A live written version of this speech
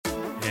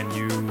and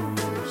you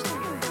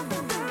start it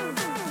right.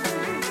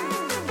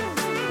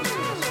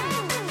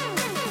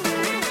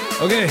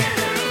 Okay,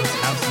 let's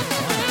have some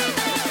fun.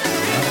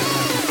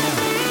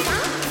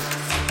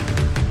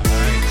 All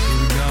right, here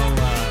we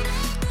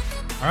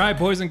go. All right,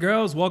 boys and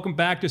girls, welcome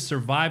back to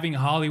Surviving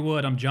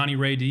Hollywood. I'm Johnny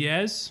Ray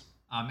Diaz.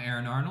 I'm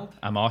Aaron Arnold.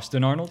 I'm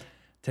Austin Arnold.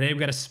 Today we've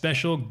got a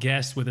special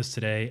guest with us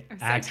today, I'm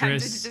so actress.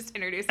 tempted to just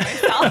introduce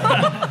myself.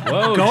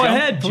 Whoa, Go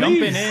ahead, jumping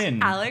please.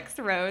 in. Alex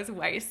Rose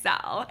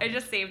Weissel. I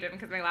just saved him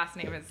because my last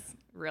name is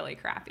really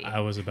crappy. I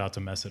was about to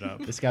mess it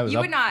up. This guy was You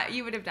up.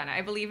 would have done it.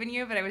 I believe in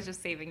you, but I was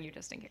just saving you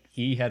just in case.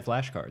 He had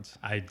flashcards.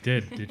 I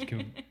did.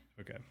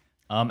 Okay.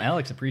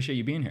 Alex, appreciate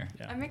you being here.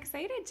 Yeah. I'm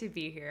excited to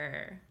be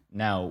here.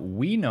 Now,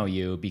 we know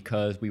you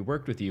because we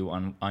worked with you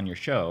on your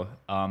show,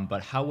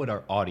 but how would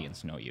our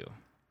audience know you?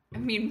 I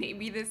mean,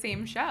 maybe the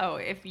same show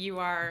if you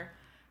are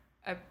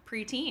a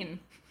preteen.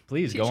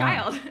 Please go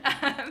Child.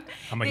 on.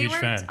 I'm a They huge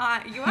worked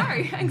fan. you are,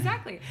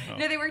 exactly. Oh.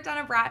 No, they worked on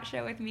a Brat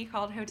show with me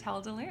called Hotel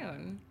de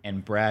Lune.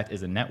 And Brat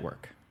is a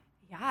network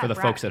Yeah, for the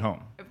Brat- folks at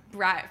home.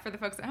 Brat, for the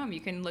folks at home,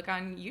 you can look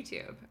on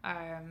YouTube.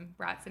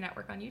 Brat's a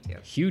network on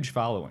YouTube. Huge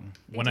following.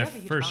 They When do I have a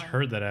huge first following.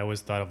 heard that, I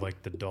always thought of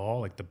like the doll,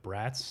 like the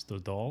Bratz, the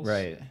dolls.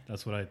 Right.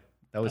 That's what I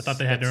That was thought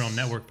they had their own that's-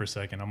 network for a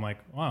second. I'm like,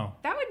 wow.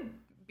 That would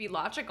be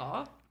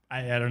logical.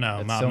 I don't know.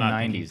 That's I'm so not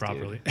 90s, thinking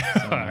properly. dude.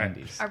 So All right.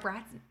 90s. Are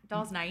Bratz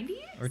dolls 90s?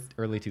 Or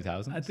early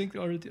 2000s. I think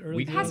early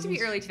We- It has to be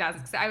 2000s. early 2000s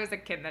because I was a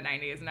kid in the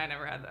 90s and I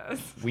never had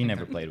those. We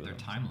never played with They're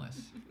them. timeless.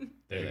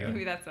 There you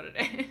Maybe that's what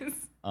it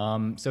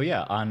is. So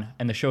yeah,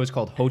 and the show is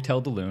called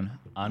Hotel de Lune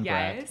on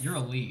Brat. Yes. You're a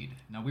lead.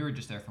 Now, we were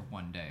just there for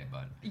one day,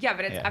 but Yeah,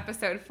 but it's Yeah.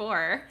 episode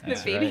 4,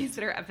 That's the right.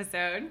 babysitter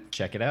episode.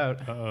 Check it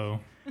out.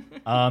 Uh-oh.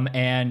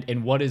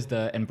 And what is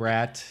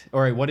Brat,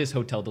 or what is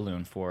Hotel de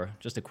Lune for?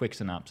 Just a quick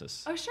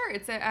synopsis. Oh, sure.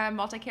 It's a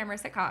multi-camera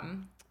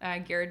sitcom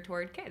geared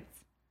toward kids.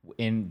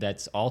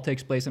 That's all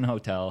takes place in a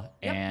hotel,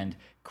 Yep. and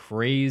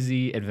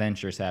crazy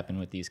adventures happen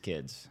with these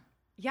kids.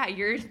 Yeah,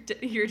 your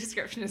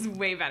description is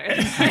way better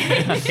than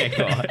mine. Okay,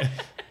 go on.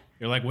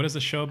 You're like, what is the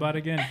show about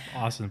again?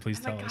 Austin, please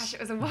Oh tell my us. gosh, it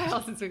was a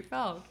while since we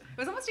filmed. It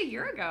was almost a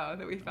year ago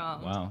that we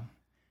filmed. Wow,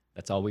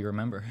 that's all we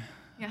remember.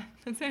 Yeah,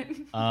 that's it.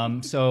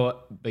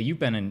 But you've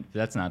been in.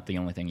 That's not the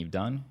only thing you've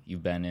done.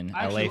 You've been in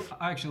I LA.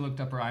 actually looked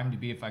up her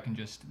IMDb if I can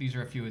just. These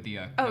are a few of the.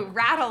 Oh,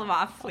 rattle them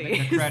off, the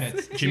please.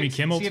 credits. Jimmy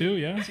Kimmel See if- too,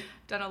 yeah?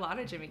 Done a lot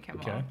of Jimmy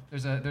Kimmel. Okay.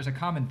 There's a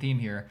common theme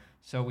here.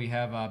 So we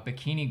have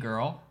Bikini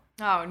Girl.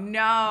 Oh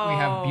no. We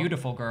have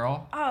Beautiful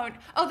Girl. Oh,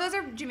 those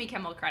are Jimmy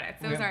Kimmel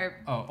credits. We Those have-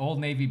 are Old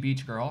Navy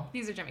Beach Girl.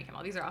 these are Jimmy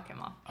Kimmel. These are all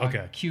Kimmel.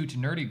 Okay. Cute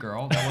Nerdy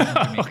Girl. That wasn't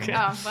Jimmy Okay.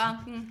 Kimmel. Oh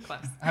well,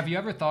 close. Have you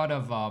ever thought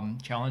of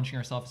challenging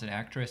yourself as an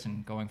actress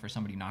and going for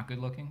somebody not good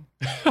looking?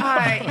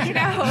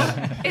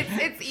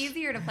 It's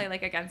easier to play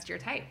like against your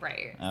type,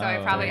 right? So Oh,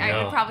 I there you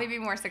would go. probably be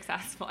more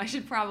successful. I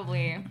should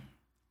probably.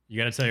 You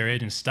got to tell your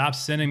agent, stop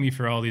sending me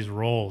for all these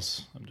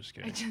roles. I'm just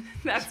kidding.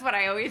 That's what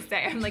I always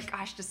say. I'm like,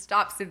 gosh, just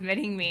stop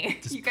submitting me.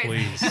 Just you guys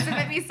please.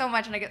 submit me so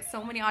much, and I get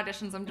so many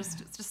auditions. I'm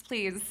just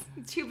please,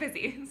 too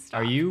busy. Stop.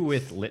 Are you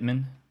with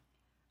Littman?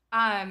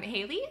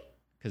 Haley?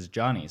 Because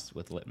Johnny's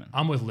with Littman.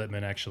 I'm with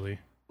Littman, actually.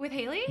 With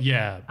Haley?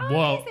 Yeah. Oh,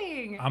 well,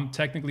 amazing. I'm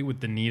technically with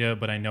Danita,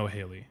 but I know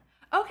Haley.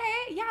 Okay,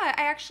 yeah.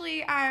 I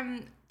actually,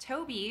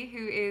 Toby,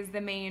 who is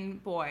the main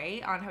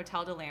boy on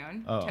Hotel de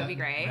Lune, Oh. Toby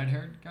Gray.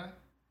 Red-haired guy.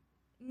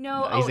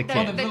 No, No, he's a the, kid. the,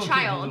 Oh, the little kid,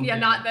 child. the little Yeah,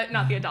 kid.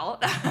 not the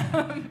adult.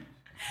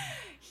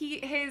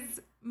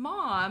 His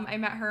mom, I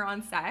met her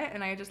on set,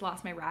 and I had just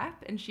lost my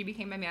rep, and she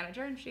became my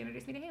manager, and she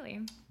introduced me to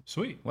Haley.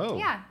 Sweet. Whoa.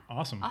 Yeah,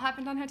 Awesome. all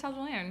happened on Hotel de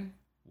Lune.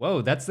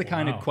 Whoa, that's the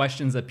kind Wow. of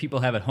questions that people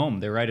have at home.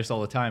 They write us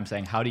all the time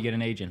saying, "How do you get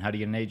an agent? How do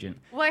you get an agent?"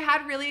 Well, I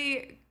had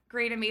really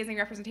great, amazing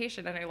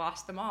representation, and I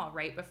lost them all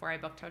right before I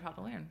booked Hotel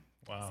de Lune.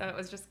 Wow. So it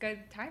was just good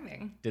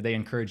timing. Did they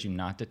encourage you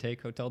not to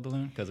take Hotel de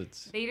Lune? Because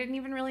it's. They didn't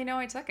even really know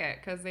I took it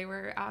because they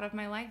were out of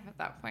my life at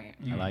that point.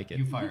 I like it.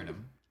 You fired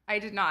him. I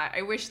did not.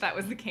 I wish that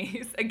was the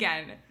case.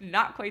 Again,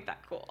 not quite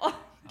that cool.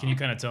 Can you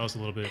kind of tell us a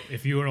little bit,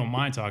 if you don't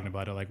mind talking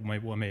about it, like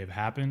what may have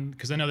happened?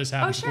 Because I know this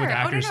happens sure. with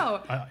actors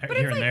Oh, no. But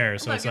here it's and there.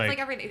 So look, it's like,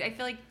 everything. I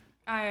feel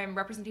like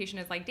representation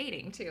is like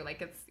dating too.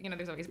 Like it's,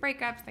 there's always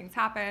breakups, things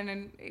happen,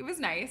 and it was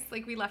nice.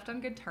 Like we left on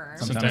good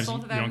terms. sometimes Both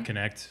you of them. don't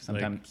connect.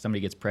 Sometimes somebody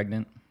gets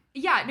pregnant.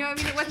 Yeah, no, I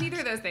mean it wasn't either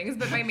of those things.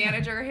 But my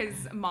manager,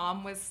 his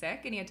mom was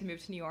sick, and he had to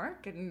move to New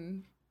York,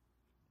 and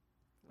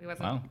he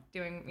wasn't Wow.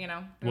 doing,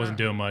 Wasn't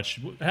doing much.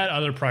 Had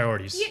other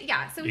priorities.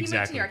 Yeah, so he moved to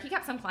Exactly. New York. He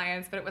kept some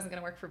clients, but it wasn't going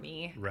to work for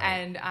me. Right.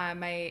 And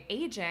my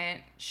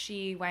agent,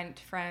 she went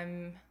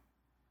from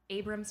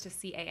Abrams to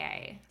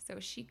CAA, so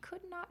she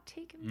could not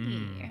take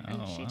me, and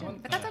Oh, she wow.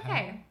 didn't. But that's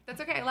okay. That's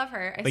okay. I love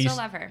her. I But still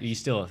love her. You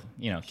still,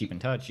 keep in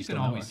touch. She You can still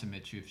know always her.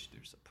 submit you if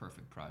there's a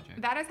perfect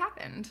project. That has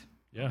happened.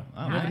 Yeah.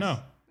 Wow, You never nice. know.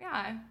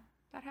 Yeah,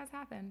 that has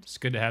happened. It's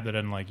good to have that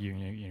in like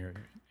in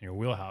your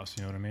wheelhouse.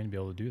 You know what I mean? To be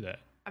able to do that.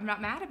 I'm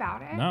not mad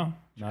about it. No,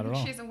 not at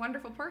all. She's a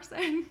wonderful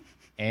person.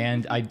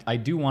 And I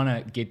do want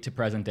to get to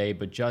present day,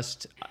 but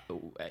just,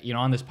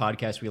 on this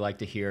podcast, we like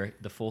to hear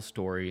the full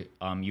story.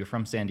 You're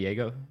from San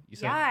Diego, you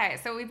said? Yeah,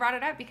 so we brought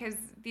it up because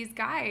these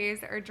guys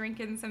are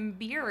drinking some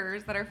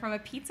beers that are from a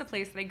pizza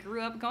place that I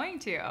grew up going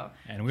to.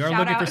 And we are Shout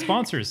looking for out-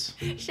 sponsors.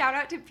 Shout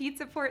out to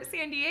Pizza Port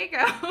San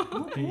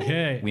Diego.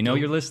 Hey, We know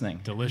you're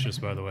listening. delicious,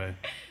 by the way.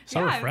 So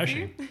Yeah,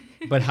 refreshing.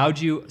 see? But how'd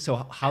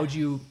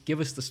you give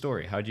us the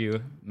story? How'd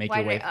you make Why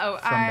your way did- oh,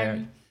 from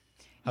there?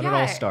 How did it all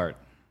yeah. start?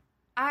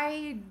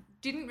 I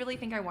didn't really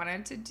think I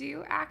wanted to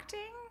do acting.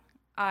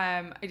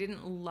 I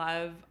didn't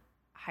love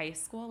high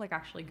school, like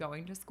actually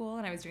going to school,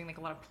 and I was doing like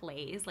a lot of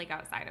plays like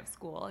outside of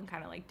school and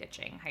kind of like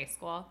ditching high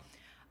school.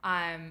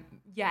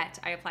 Yet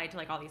I applied to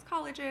like all these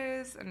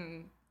colleges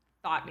and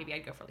thought maybe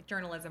I'd go for like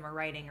journalism or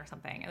writing or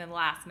something. And then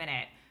last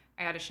minute,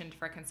 I auditioned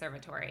for a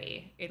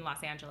conservatory in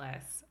Los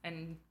Angeles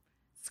and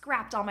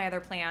scrapped all my other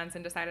plans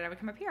and decided I would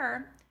come up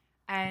here.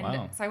 And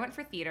Wow. so I went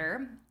for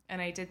theater,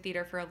 and I did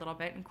theater for a little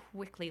bit and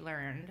quickly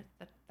learned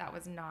that that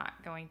was not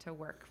going to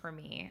work for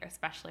me,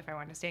 especially if I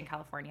wanted to stay in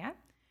California.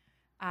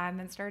 And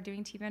then started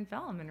doing TV and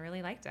film and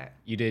really liked it.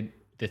 You did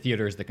the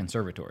theater is the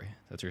conservatory.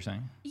 That's what you're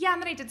saying? Yeah,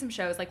 and then I did some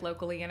shows like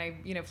locally, and I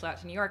flew out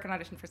to New York and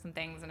auditioned for some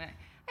things. And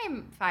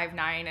I'm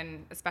 5'9",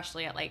 and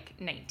especially at like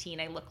 19,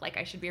 I look like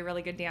I should be a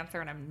really good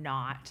dancer, and I'm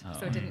not.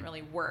 So it didn't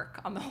really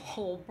work on the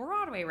whole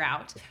Broadway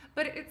route.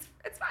 But it's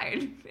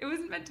fine. It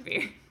wasn't meant to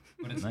be.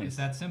 But it's, Nice. it's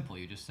that simple.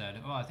 You just said,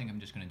 oh, I think I'm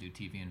just going to do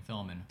TV and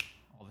film, and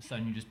all of a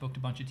sudden you just booked a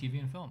bunch of TV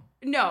and film.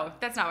 No,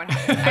 that's not what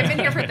happened. I've been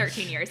here for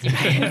 13 years. You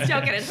guys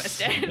don't get it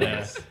twisted.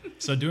 Yeah.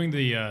 So doing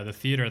the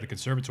theater at the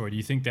conservatory, do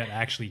you think that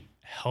actually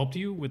helped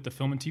you with the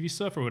film and TV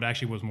stuff, or it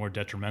actually was more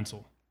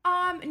detrimental?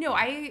 No,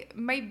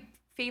 my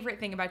favorite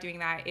thing about doing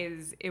that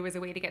is it was a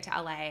way to get to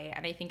LA,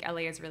 and I think LA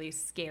is really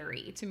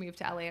scary to move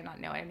to LA and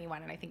not know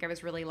anyone. And I think I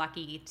was really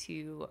lucky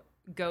to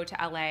go to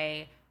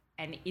LA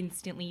and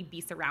instantly be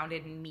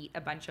surrounded and meet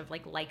a bunch of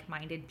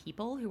like-minded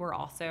people who were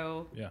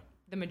also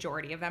the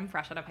majority of them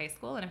fresh out of high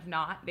school, and if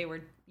not, they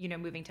were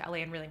moving to LA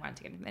and really wanted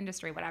to get into the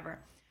industry, whatever.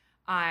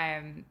 So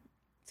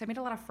I made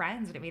a lot of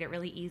friends, and it made it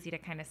really easy to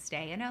kind of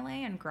stay in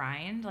LA and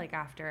grind like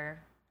after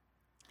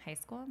high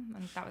school,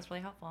 and that was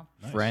really helpful.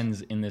 Nice.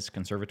 Friends in this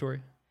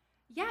conservatory?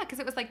 Yeah, because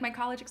it was like my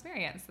college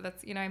experience. So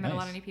that's I met a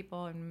lot Nice. of new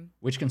people, and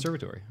Which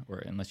conservatory? Or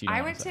unless you don't I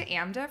wanna went to say.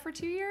 AMDA for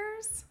 2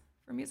 years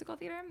for musical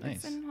theater. Nice.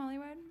 It's in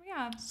Hollywood.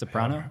 Yeah,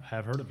 Soprano? I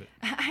have heard of it.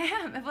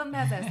 I am. Well,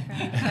 that's us.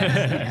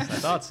 Yes, I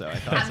thought so.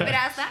 Haven't been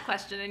asked that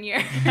question in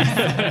years.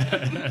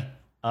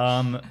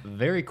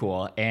 Very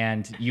cool.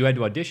 And you had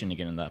to audition to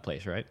get into that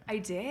place, right? I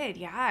did,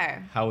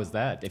 yeah. How was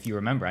that? If you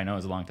remember, I know it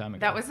was a long time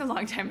ago. That was a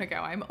long time ago.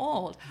 I'm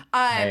old.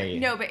 Hey.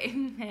 No, but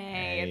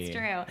hey, it's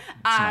true.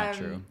 It's not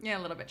true. Yeah,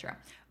 a little bit true.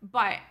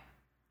 But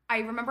I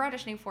remember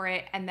auditioning for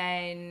it, and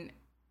then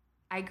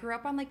I grew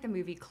up on like the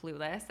movie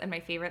Clueless, and my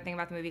favorite thing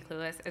about the movie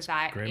Clueless is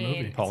that Great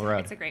movie. Paul Rudd.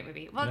 It's a great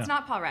movie. Well, it's Yeah.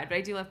 not Paul Rudd, but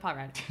I do love Paul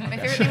Rudd. My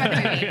favorite thing about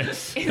the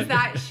movie is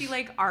that she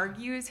like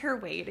argues her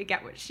way to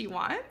get what she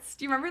wants.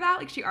 Do you remember that?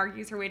 Like she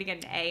argues her way to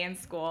get an A in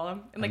school,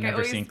 and I've like never I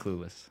always. seen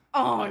Clueless.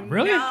 Oh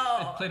Really?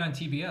 no! Played on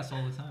TBS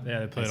all the time.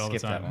 Yeah, they play it all the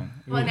skipped that time. one.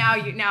 Well,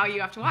 now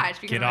you have to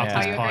watch because Get I'm off gonna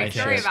this tell you a great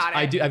story podcast.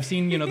 about it. I've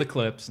seen, the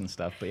clips and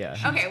stuff, but yeah.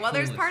 Okay, well,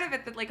 there's Clueless. part of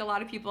it that like a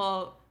lot of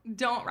people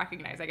don't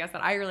recognize, I guess,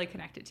 that I really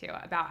connected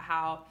to about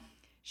how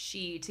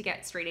she, to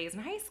get straight A's in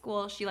high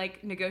school, she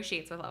like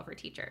negotiates with all of her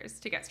teachers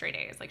to get straight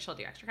A's. Like she'll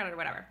do extra credit or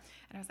whatever.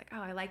 And I was like,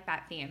 oh, I like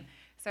that theme.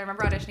 So I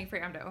remember auditioning for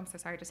AMDA. Oh, I'm so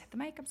sorry. I just hit the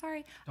mic. I'm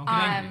sorry. Don't get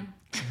angry.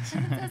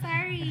 I'm so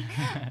sorry.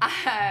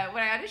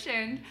 When I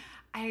auditioned,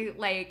 I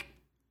like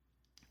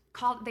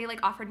called, they like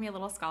offered me a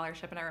little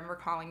scholarship, and I remember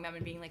calling them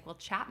and being like, well,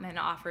 Chapman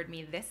offered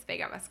me this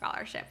big of a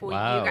scholarship. Will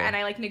Wow. you go? And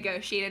I like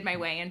negotiated my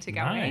way into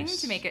going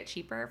Nice. to make it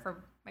cheaper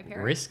for my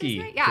parents. Risky.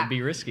 Is it? Yeah. Could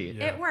be risky.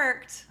 Yeah. It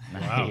worked.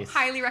 Nice.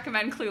 Highly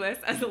recommend Clueless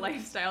as a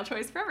lifestyle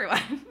choice for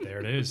everyone. There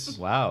it is.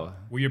 Wow.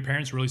 Were your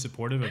parents really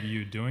supportive of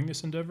you doing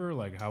this endeavor?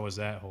 Like, how was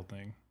that whole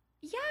thing?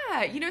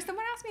 Yeah,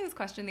 someone asked me this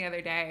question the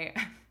other day,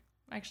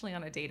 actually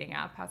on a dating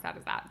app. How sad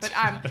is that? But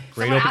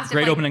Great, someone asked if,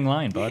 great like- opening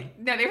line, bud.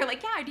 No, they were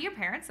like, "Yeah, do your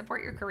parents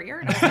support your career?"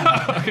 And I was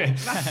like, Okay.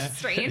 that's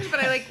strange, but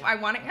I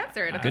want to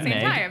answer it at Good the same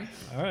neg. time.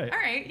 All right. All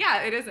right,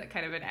 yeah, it is a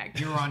kind of an egg.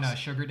 You were on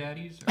Sugar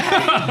Daddies? Or-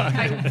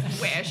 I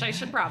wish I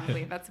should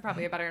probably. That's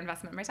probably a better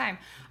investment of my time.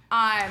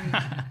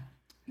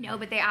 No,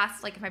 but they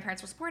asked like if my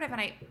parents were supportive,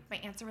 and my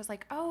answer was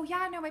like, oh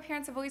yeah, no, my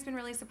parents have always been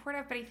really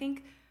supportive, but I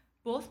think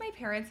both my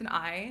parents and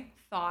I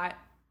thought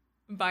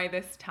by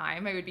this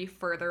time I would be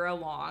further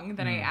along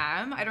than I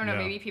am. I don't know,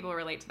 Yeah. maybe people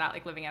relate to that,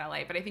 like living in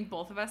LA, but I think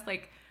both of us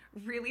like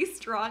really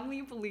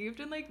strongly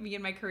believed in like me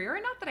and my career.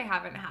 And not that I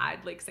haven't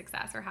had like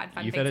success or had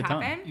fun You've things had a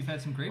ton. happen. You've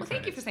had some great Well,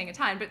 thank you for saying a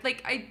ton, but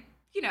like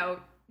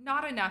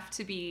not enough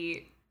to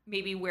be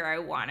maybe where I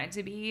wanted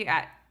to be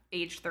at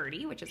age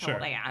 30, which is how Sure.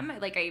 old I am.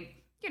 Like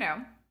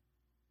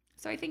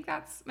So I think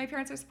my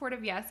parents are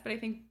supportive, yes, but I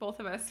think both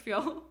of us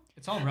feel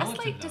It's all a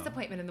relative, slight though.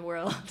 disappointment in the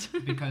world.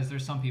 Because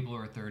there's some people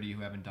who are 30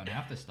 who haven't done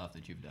half the stuff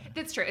that you've done.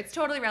 That's true. It's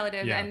totally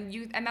relative, Yeah.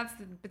 and that's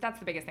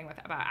the biggest thing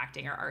about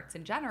acting or arts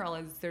in general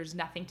is there's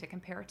nothing to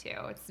compare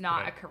to. It's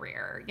not Right. a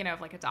career,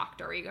 of like a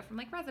doctor where you go from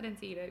like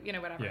residency to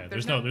whatever. Yeah,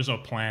 there's no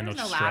plan, no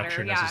there's no structure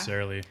ladder, yeah.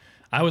 necessarily.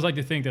 I always like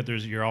to think that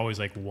you're always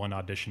like one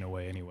audition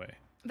away anyway.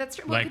 That's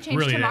true. Well, it could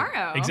change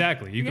tomorrow.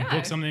 Exactly. You could Yeah.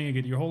 book something,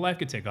 your whole life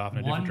could take off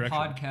in a One different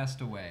direction.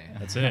 podcast away.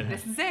 That's it.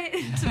 This is it.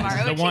 This Tomorrow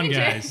is the it one,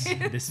 changes.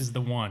 guys. This is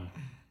the one.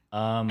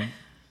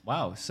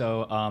 Wow.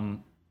 So I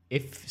want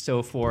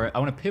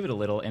to pivot a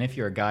little, and if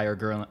you're a guy or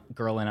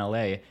girl in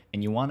LA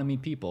and you want to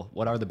meet people,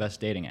 what are the best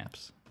dating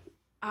apps?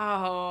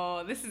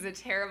 Oh, this is a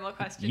terrible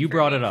question. You for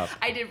brought me. it up.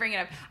 I did bring it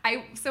up.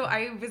 I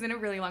was in a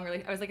really long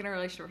relationship. I was like in a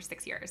relationship for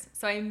 6 years.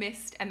 So I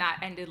missed, and that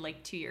ended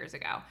like 2 years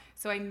ago.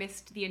 So I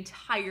missed the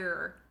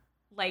entire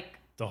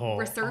The whole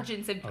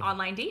resurgence of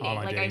online dating.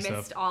 online I dating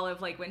missed stuff. all of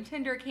when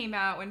Tinder came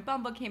out, when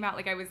Bumble came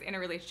out. I was in a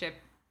relationship,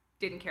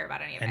 didn't care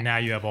about any of And it. now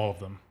you have all of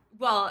them.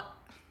 Well,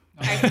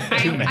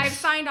 I've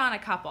signed on a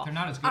couple. They're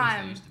not as good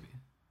as they used to be.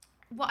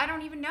 Well, I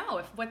don't even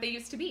know what they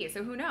used to be.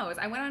 So who knows?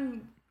 I went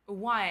on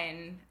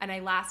one and I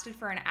lasted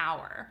for an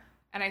hour.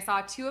 And I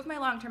saw 2 of my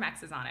long-term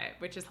exes on it,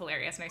 which is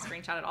hilarious. And I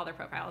screenshotted all their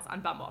profiles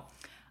on Bumble.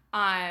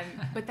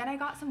 But then I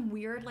got some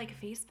weird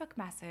Facebook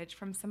message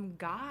from some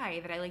guy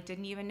that I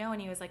didn't even know.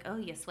 And he was like, oh,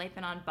 you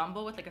swiping on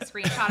Bumble with a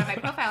screenshot of my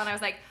profile. And I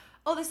was like,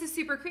 oh, this is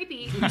super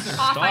creepy.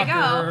 Off I go.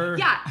 Stalker.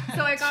 Yeah.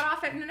 So I got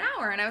off it in an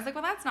hour. And I was like,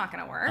 well, that's not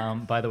going to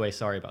work. By the way,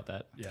 sorry about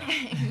that.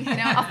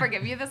 Yeah. I'll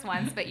forgive you this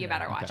once, but you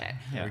better watch okay.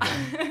 it.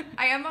 Yeah.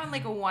 I am on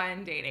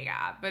one dating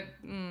app, but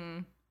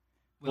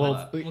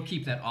We'll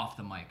keep that off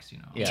the mics,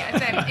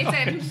 Yeah.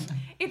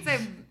 it's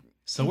a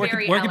So where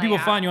very can LA people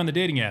app. find you on the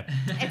dating app?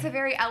 It's a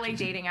very LA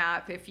dating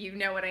app. If you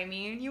know what I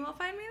mean, you will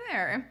find me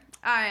there.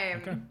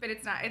 But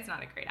it's not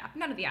a great app.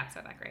 None of the apps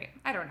are that great.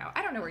 I don't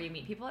know where you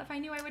meet people. If I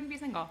knew, I wouldn't be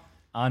single.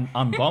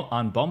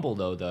 On Bumble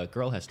though, the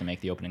girl has to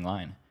make the opening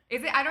line.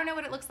 Is it? I don't know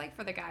what it looks like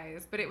for the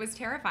guys, but it was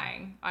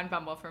terrifying on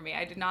Bumble for me.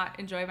 I did not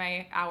enjoy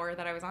my hour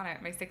that I was on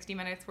it. My 60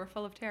 minutes were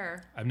full of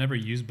terror. I've never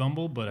used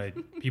Bumble, but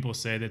people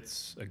say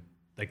that's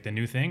the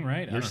new thing,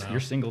 right? I don't know. You're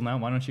single now.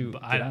 Why don't you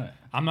get on it?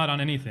 I'm not on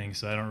anything,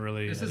 so I don't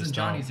really. This I isn't just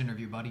Johnny's don't-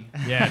 interview, buddy.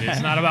 Yeah,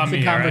 it's not about It's a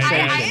me. all right?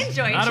 conversation. I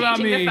enjoyed Not about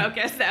changing me. the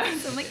focus though.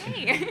 So I'm like,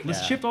 hey.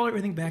 Let's Yeah. shift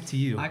everything back to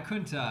you. I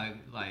couldn't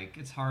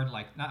it's hard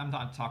I'm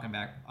not talking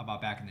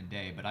back in the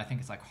day, but I think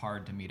it's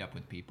hard to meet up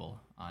with people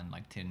on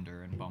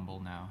Tinder and Bumble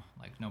now.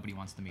 Nobody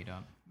wants to meet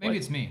up. Maybe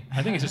it's me.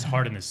 I think it's just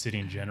hard in the city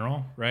in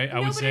general, right? I No,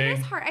 would but say. it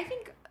is hard. I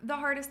think the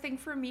hardest thing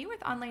for me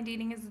with online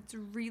dating is it's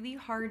really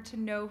hard to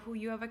know who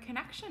you have a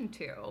connection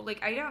to.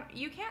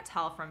 You can't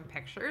tell from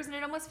pictures, and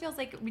it almost feels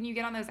like when you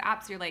get on those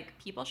apps, you're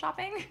people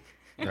shopping.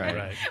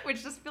 Right.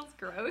 Which just feels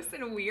gross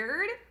and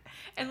weird.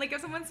 And if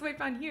someone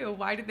swiped on you,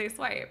 why did they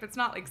swipe? It's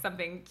not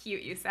something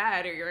cute you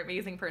said or your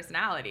amazing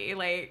personality.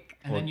 And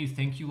then you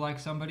think you like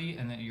somebody,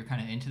 and then you're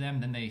kind of into them.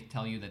 Then they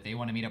tell you that they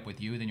want to meet up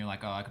with you. Then you're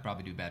like, oh, I could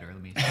probably do better.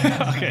 Let me.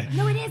 Okay.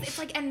 No, it is.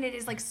 It's and it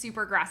is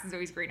super grass is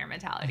always greener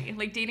mentality.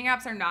 Dating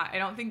apps are not. I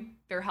don't think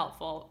they're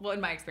helpful. Well,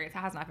 in my experience, it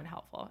has not been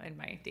helpful in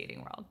my dating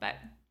world. But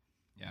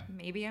Yeah.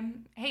 maybe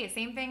Hey,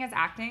 same thing as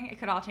acting. It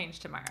could all change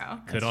tomorrow.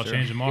 Could That's all true.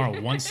 change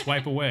tomorrow. One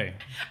swipe away.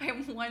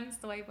 I'm one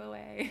swipe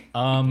away.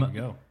 There you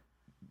go.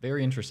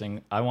 Very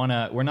interesting.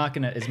 We're not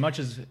gonna, as much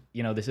as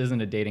this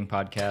isn't a dating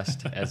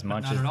podcast, as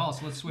much Not as at all.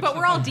 So let's switch. But the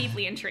we're all focus.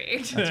 deeply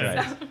intrigued.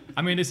 That's right.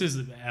 I mean, this is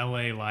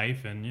LA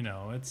life, and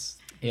it's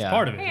Yeah.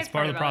 part of it. Hey, It's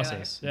part of the LA life.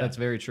 process. Yeah. That's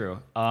very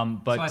true.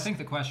 But So I think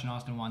the question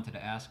Austin wanted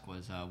to ask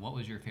was, what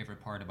was your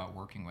favorite part about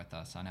working with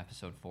us on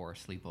episode 4,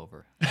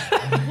 Sleepover?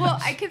 Well,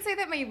 I could say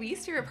that my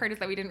least favorite part is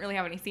that we didn't really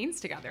have any scenes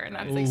together, and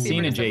that's super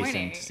Scene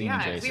disappointing. adjacent, scene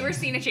yeah, adjacent. we were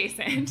scene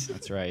adjacent.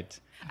 that's right.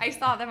 I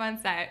saw them on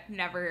set,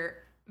 never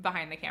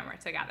behind the camera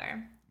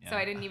together. So Yeah.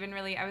 I didn't even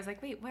really. I was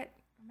like, wait, what?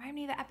 Remind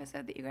me of the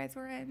episode that you guys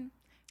were in.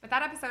 But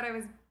that episode,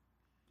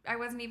 I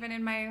wasn't even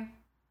in my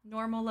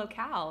normal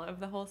locale of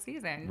the whole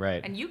season.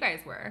 Right. And you guys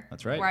were.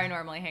 That's right. Where I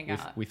normally hang We-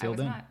 out. we I filled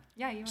was in. not.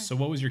 Yeah, you were. So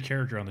what was your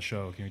character on the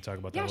show? Can you talk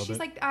about that Yeah, a little she's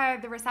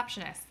bit? the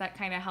receptionist that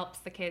kind of helps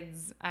the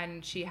kids,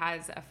 and she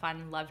has a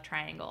fun love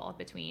triangle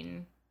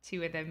between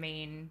 2 of the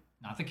main.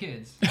 Not the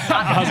kids.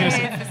 I was gonna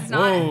say, This is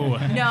whoa,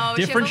 not. No,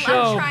 different she has a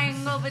love show.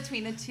 triangle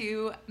between the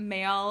 2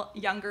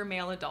 younger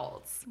male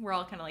adults. We're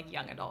all kind of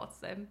young adults,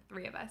 the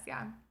 3 of us.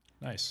 Yeah.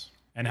 Nice.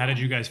 And how did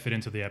you guys fit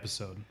into the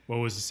episode? What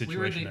was the We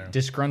were situation the- there?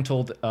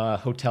 Disgruntled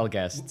hotel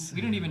guests. We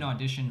didn't even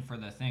audition for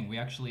the thing. We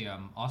actually,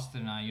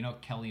 Austin and I,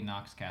 Kelly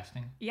Knox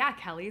Casting? Yeah,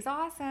 Kelly's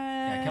awesome.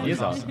 Yeah, He Kelly's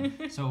is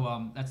awesome.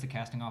 So that's the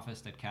casting office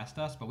that cast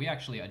us. But we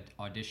actually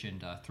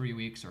auditioned 3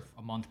 weeks or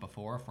a month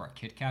before for a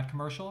Kit Kat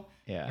commercial.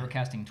 Yeah. They were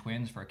casting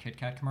twins for a Kit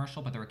Kat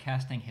commercial, but they were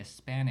casting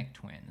Hispanic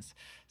twins.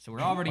 So we're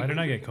already. Why didn't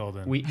I get called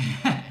in?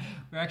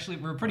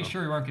 We're pretty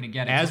sure we weren't going to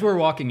get it. As So we're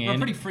walking we're in,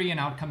 pretty free and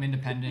outcome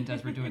independent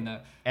as we're doing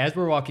the. as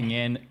we're walking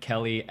in,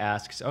 Kelly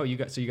asks, "Oh, you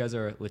guys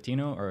are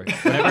Latino or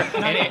whatever?"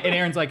 and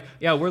Aaron's like,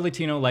 "Yeah, we're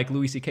Latino, like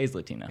Louis C.K.'s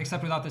Latino."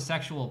 Except without the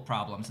sexual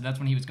problems. And that's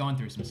when he was going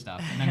through some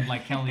stuff. And then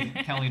like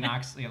Kelly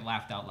Knox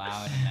laughed out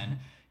loud, and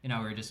then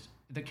we were just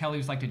Kelly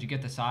was like, "Did you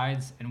get the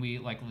sides?" And we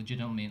like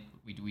legitimately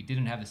we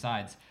didn't have the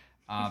sides.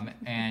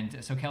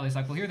 And so Kelly's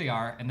like, "Well, here they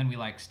are." And then we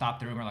like stopped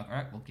the room. We're like, "All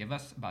right, well, give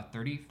us about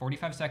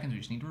 45 seconds. We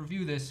just need to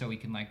review this so we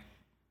can like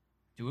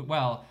do it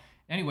well."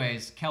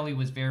 Anyways, Kelly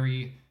was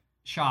very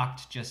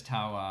shocked just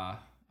how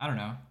I don't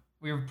know.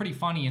 We were pretty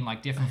funny and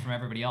like different from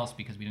everybody else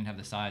because we didn't have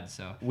the sides.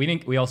 So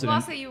We also Well,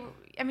 didn't. also,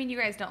 you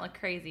guys don't look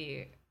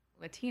crazy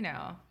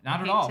Latino. not I at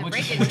hate all. to Which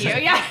break is, it to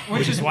you. Yeah.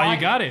 Which is why you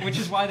got it. Which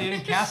is why they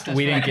didn't cast us.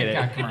 We for didn't that get Kit it.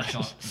 Kat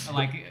commercial.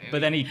 Like,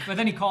 But then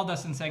he called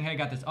us and saying, "Hey, I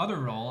got this other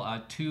role.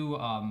 Two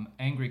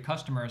angry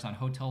customers on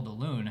Hotel de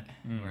Lune."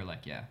 We were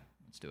like, "Yeah,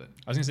 let's do it."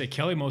 I was gonna say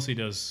Kelly mostly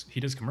does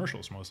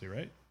commercials mostly,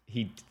 right?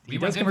 he We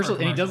does went in for a commercials,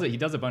 and commercial. he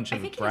does a bunch I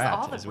of think he does Brat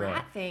all the as well.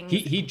 Brat things.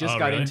 He just Oh,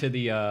 got really? into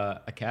the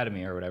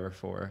Academy or whatever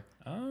for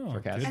Oh,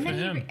 casting. good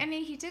And for then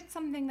him. he did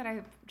something that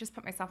I just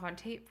put myself on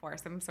tape for,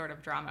 some sort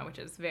of drama, which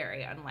is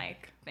very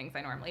unlike things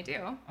I normally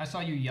do. I saw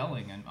you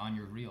yelling on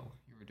your reel.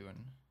 You were doing.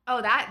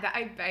 Oh, that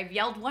I've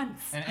yelled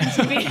once. And,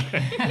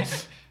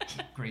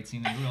 great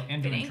scene in the reel.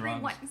 And Been doing angry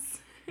drugs. once.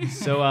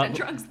 So Done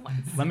drugs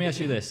once. let me ask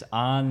you this: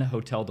 on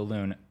Hotel de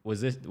Lune,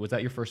 was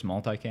that your first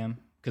multicam?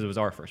 Because it was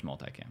our first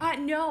multicam.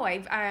 No,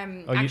 I've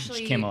Oh, you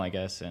actually. Kimmel, I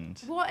guess, and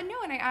Well, no,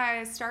 and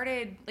I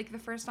started like the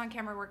first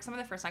on-camera work. Some of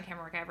the first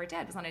on-camera work I ever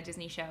did was on a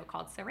Disney show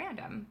called So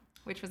Random,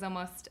 which was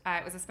almost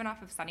it was a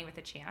spinoff of Sunny with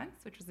a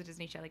Chance, which was a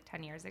Disney show like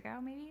 10 years ago,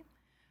 maybe.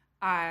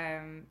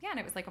 And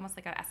it was like almost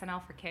like an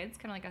SNL for kids,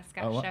 kind of like a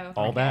sketch Oh, show.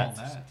 all for that. kids.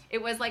 All that.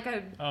 It was like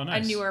a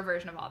nice. newer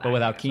version of all that. but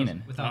without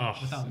Keenan. Without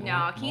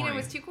No, Keenan Lori.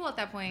 was too cool at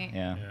that point.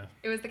 Yeah. Yeah.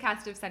 It was the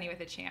cast of Sunny with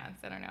a Chance.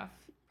 I don't know.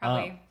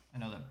 Probably. I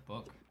know that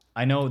book.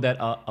 I know that.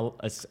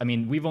 I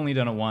mean, we've only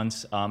done it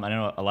once. I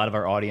know a lot of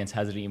our audience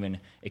hasn't even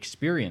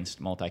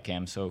experienced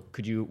multicam. So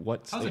could you?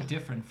 How's it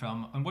different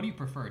from? And what do you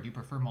prefer? Do you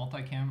prefer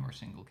multicam or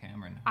single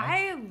camera? And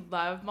I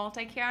love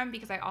multicam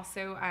because I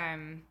also I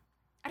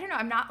don't know,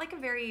 I'm not like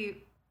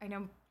I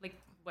know like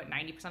what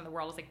 90% of the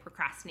world is like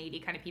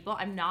procrastinating kind of people.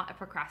 I'm not a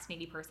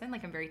procrastinating person.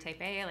 Like I'm very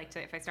type A. I like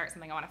to, if I start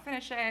something, I want to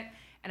finish it,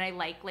 and I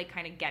like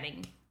kind of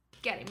getting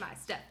my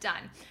stuff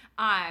done.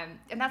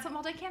 And that's what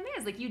multicam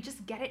is. Like you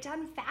just get it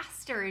done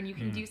faster, and you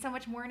can do so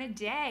much more in a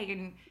day.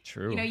 And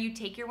True. you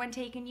take your one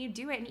take and you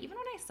do it. And even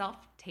when I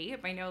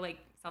self-tape, I know like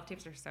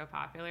self-tapes are so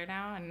popular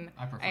now, and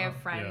I prefer have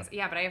them. friends.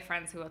 Yeah, but I have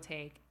friends who will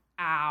take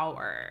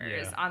hours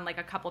Yeah. on like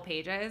a couple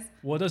pages.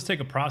 Well, it does take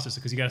a process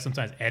because you got to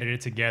sometimes edit it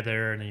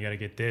together, and then you got to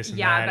get this. And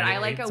Yeah, that, but and I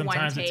like a one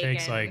sometimes take it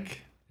takes and-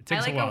 like it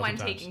takes I like a while. one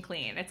sometimes. take and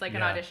clean. It's like an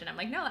Yeah. audition. I'm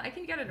like, no, I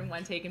can get it in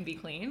one take and be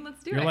clean.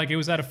 Let's do You're it. like, it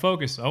was out of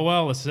focus. Oh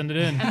well, let's send it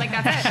in. and like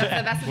that's it. That's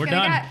the best it's We're gonna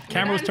done. get. We're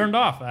Camera was done. turned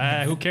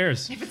off. Who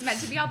cares? If it's meant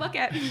to be, I'll book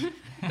it.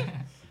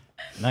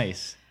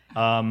 Nice.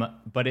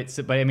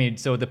 But I mean,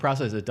 so the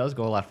process, it does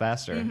go a lot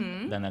faster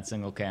Mm-hmm. than that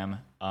single cam.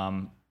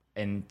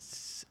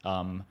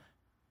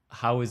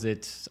 How is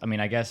it? I mean,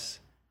 I guess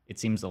it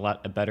seems a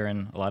lot better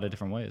in a lot of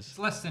different ways. It's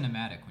less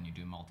cinematic when you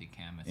do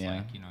multicam. It's Yeah.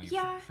 like you're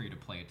Yeah. free to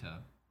play to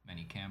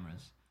many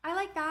cameras. I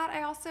like that.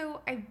 I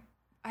also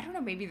I don't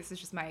know, maybe this is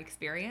just my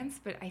experience,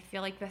 but I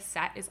feel like the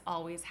set is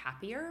always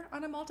happier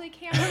on a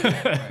multicam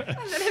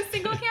than a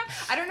single cam.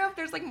 I don't know if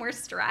there's like more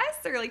stress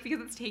or like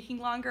because it's taking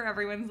longer,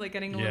 everyone's like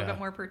getting a little Yeah. bit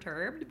more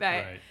perturbed. But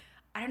Right.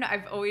 I don't know.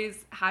 I've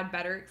always had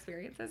better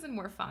experiences and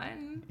more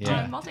fun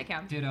Yeah. on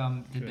multicam. Did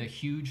the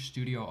huge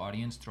studio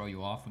audience throw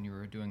you off when you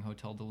were doing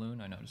Hotel de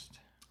Lune? I noticed.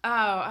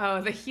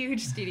 Oh, the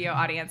huge studio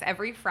audience.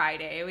 Every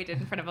Friday we did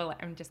in front of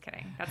I'm just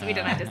kidding. That's what we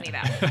did at Disney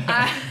though.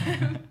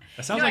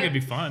 That sounds No, like I- it'd be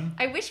fun.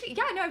 I wish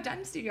I've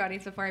done studio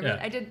audience before. Yeah.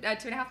 I did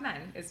 2.5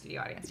 Men is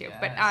studio audience too.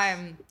 But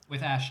Yes.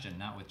 With Ashton,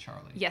 not with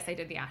Charlie. yes, I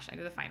did the Ashton. I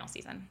did the final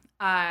season.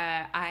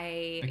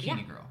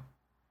 Bikini Girl.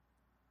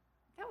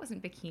 That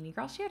wasn't Bikini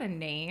Girl. She had a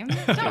name.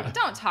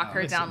 Don't talk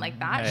her down like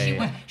that.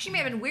 Hey. She may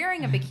have been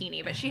wearing a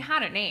bikini, but she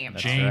had a name.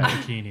 That's Jane right.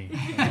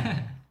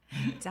 Bikini.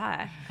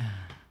 Duh.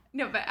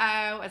 No, but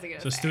what was I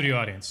gonna So say? studio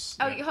audience.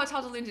 Oh,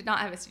 Hotel de Lune did not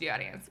have a studio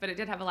audience, but it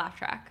did have a laugh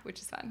track, which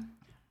is fun.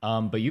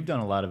 But you've done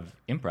a lot of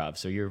improv,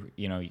 so you're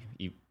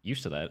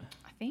used to that.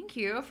 Thank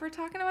you for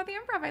talking about the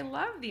improv. I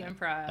love the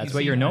improv. That's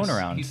what you're known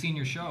around. He's seen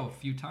your show a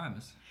few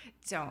times.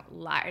 Don't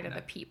lie to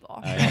the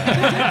people.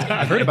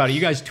 I've heard about it.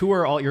 You guys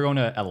tour all. You're going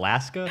to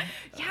Alaska.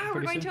 Yeah, we're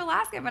pretty going soon? to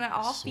Alaska. I'm on an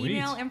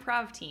all-female Sweet.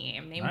 improv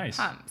team named Nice.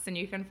 Pumps, and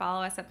you can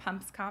follow us at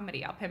Pumps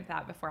Comedy. I'll pimp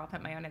that before I'll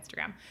pimp my own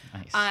Instagram.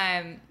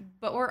 Nice.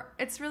 But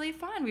it's really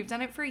fun. We've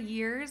done it for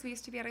years. We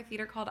used to be at a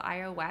theater called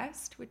IO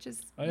West, which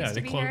is Oh, yeah, used to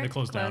they be clo- here. they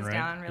closed down,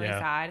 right? Really Yeah.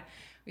 sad.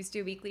 We used to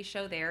do a weekly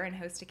show there and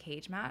host a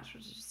cage match,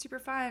 which is just super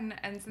fun.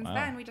 And since Wow.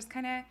 then, we just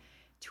kind of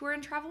tour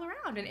and travel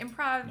around. And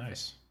improv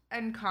Nice.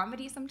 and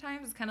comedy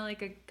sometimes is kind of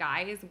like a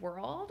guy's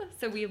world.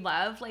 So we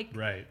love like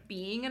Right.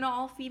 being an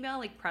all-female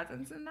like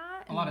presence in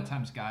that. A lot of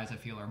times, guys I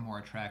feel are more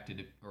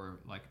attracted, or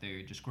like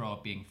they just grow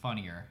up being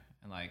funnier,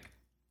 and like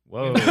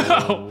Whoa,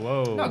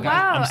 whoa. No, guys,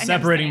 Wow. I'm and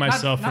separating saying-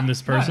 myself from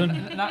this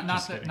person. Not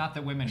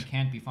that women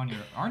can't be funny or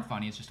aren't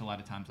funny. It's just a lot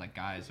of times like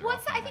guys are. Well,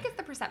 often, I think it's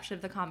the perception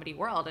of the comedy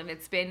world, and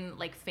it's been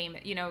like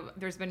famous. You know,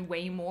 there's been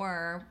way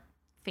more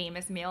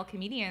famous male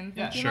comedians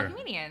Yeah, than female sure.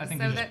 comedians. I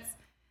think so there's that's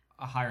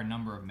a higher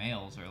number of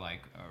males are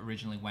like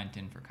originally went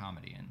in for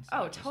comedy and. So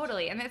oh, just-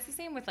 totally. And it's the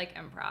same with like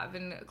improv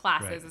and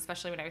classes, Right.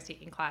 especially when I was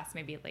taking class,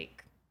 maybe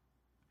like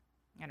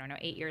I don't know,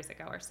 8 years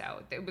ago or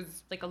so. It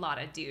was like a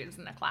lot of dudes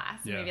in the class,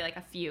 and Yeah. maybe like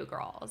a few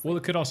girls. Well,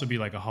 it could also be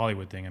like a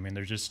Hollywood thing. I mean,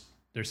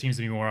 there seems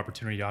to be more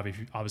opportunity,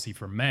 obviously,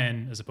 for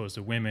men as opposed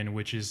to women,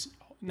 which is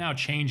now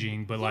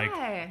changing. But like,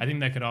 Yeah. I think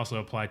that could also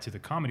apply to the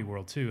comedy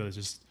world too. It's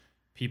just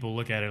people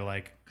look at it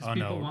like, oh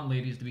people no, want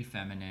ladies to be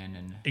feminine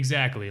and.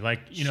 exactly. Like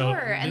you know,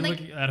 Sure, they and like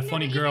look at a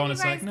funny even girl and you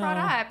it's like, guys no, brought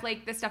up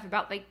like the stuff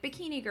about like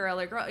bikini girl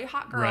or girl,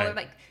 hot girl, Right. or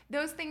like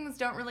those things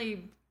don't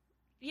really,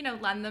 you know,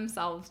 lend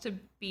themselves to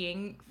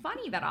being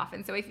funny that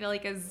often. So I feel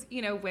like as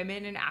you know,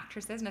 women and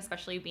actresses, and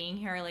especially being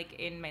here like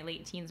in my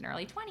late teens and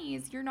early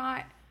 20s, you're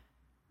not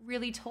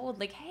really told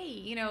like, hey,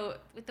 you know,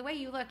 with the way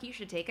you look, you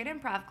should take an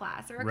improv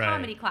class or a Right.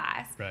 comedy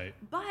class. right.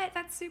 But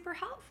that's super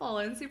helpful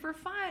and super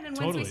fun. And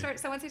Totally.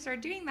 once I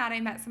started doing that, I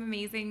met some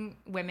amazing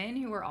women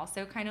who were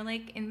also kind of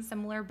like in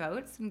similar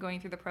boats and going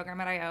through the program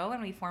at IO,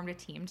 and we formed a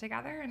team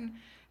together, and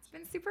it's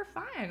been super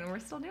fun. We're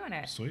still doing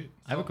it. Sweet.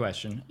 I have a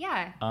question.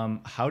 Yeah.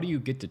 How do you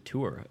get to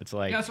tour? It's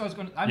like, Yeah, so I was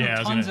going. I know Yeah, I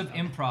was tons gonna- of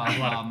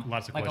improv.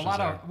 lots of like a questions lot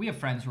there. of. We have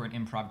friends who are in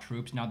improv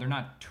troops. Now they're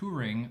not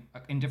touring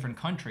in different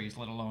countries,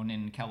 let alone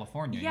in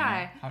California. you know?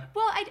 Yeah. How-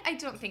 Well, I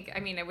don't think, I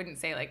mean, I wouldn't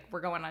say like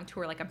we're going on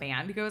tour like a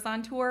band goes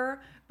on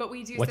tour, but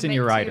we do. What's in submit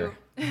your to- rider?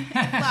 well,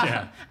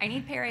 Yeah. I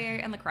need Perrier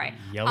and LaCroix.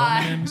 Yellow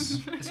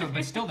M&Ms. so,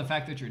 but still, the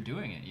fact that you're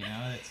doing it, you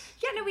know, it's.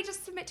 Yeah, no, we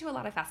just submit to a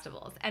lot of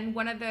festivals, and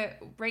one of the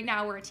right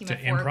now we're a team To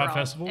of 4 improv girls.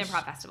 festivals?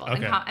 Improv festivals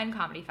Okay. and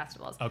comedy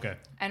festivals. Okay.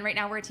 And right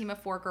now we're a team of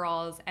 4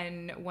 girls,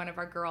 and one of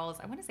our girls,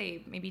 I want to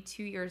say maybe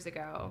 2 years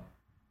ago,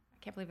 I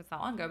can't believe it's that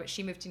long ago, but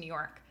she moved to New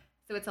York.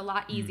 So it's a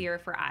lot Hmm. easier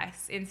for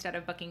us instead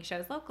of booking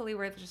shows locally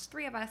where there's just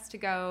 3 of us to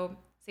go,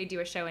 say, do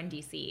a show in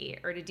DC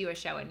or to do a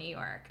show in New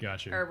York.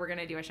 Gotcha. Or we're going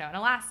to do a show in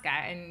Alaska,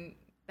 and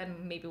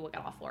then maybe we'll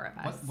get all 4 of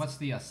us. What's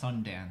the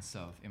Sundance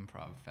of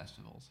improv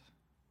festivals?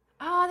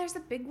 Oh, there's a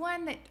big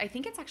one that I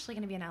think it's actually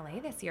going to be in LA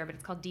this year, but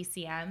it's called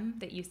DCM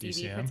that UCB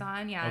DCM? puts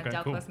on. Yeah, Okay,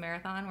 Del cool. Close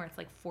Marathon, where it's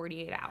like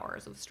 48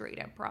 hours of straight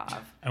improv.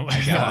 Oh my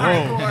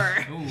God. Whoa.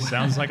 Hardcore. Ooh.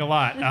 Sounds like a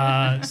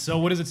lot. So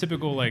what is a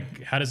typical,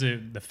 like, how does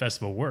the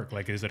festival work?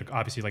 Like, is it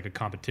obviously like a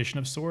competition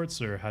of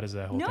sorts, or how does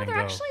that whole No, thing they're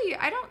go? actually,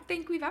 I don't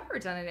think we've ever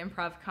done an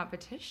improv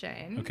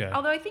competition. Okay.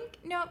 Although I think,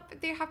 no,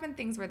 there have been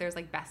things where there's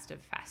like best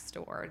of fest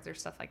awards or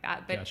stuff like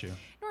that. But Got you.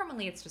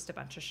 normally it's just a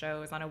bunch of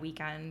shows on a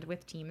weekend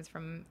with teams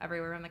from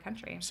everywhere in the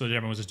country. So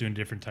everyone's just doing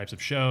different types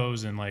of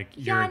shows, and like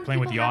Yeah, you're and playing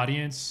with the people have-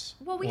 audience?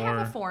 Well, we or-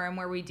 have a forum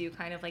where we do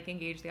kind of like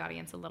engage the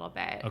audience a little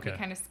bit. Okay. We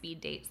kind of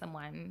speed date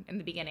someone in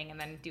the beginning and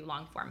then do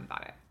long form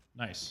about it.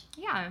 Nice.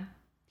 Yeah.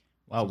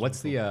 wow,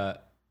 what's the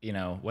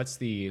what's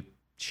the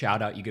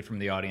shout out you get from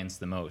the audience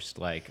the most?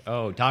 Like,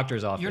 oh,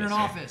 doctor's office. You're in an or-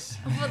 office.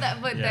 Well,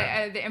 but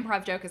Yeah. the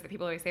improv joke is that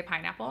people always say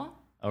pineapple.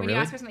 Oh, when really? you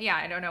ask for something, yeah,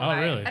 I don't know Oh,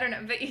 why. really? I don't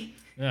know, but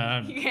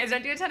Yeah. you guys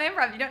don't do a ton of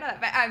improv. You don't know that.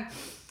 But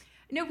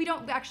no, we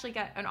don't actually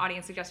get an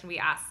audience suggestion. We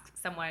ask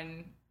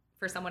someone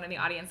in the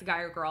audience, a guy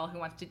or girl who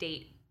wants to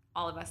date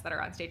all of us that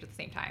are on stage at the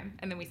same time,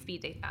 and then we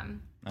speed date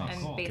them. Oh, and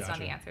cool. based on Gotcha.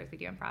 the answers, we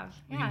do improv.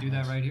 We can do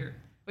that right here.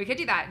 We could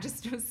do that.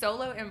 Just do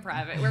solo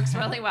improv. It works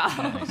really well.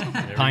 There we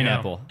go.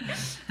 Pineapple.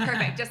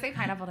 Perfect. Just say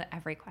pineapple to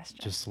every question.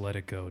 Just let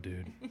it go,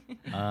 dude.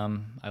 I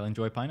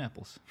enjoy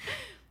pineapples.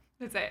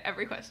 That's it.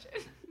 Every question.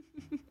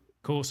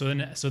 Cool. So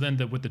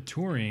then with the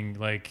touring,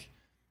 like,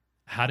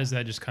 how does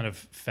that just kind of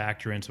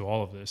factor into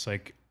all of this?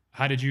 Like,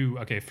 how did you?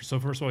 Okay, so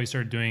first of all, you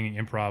started doing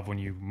improv when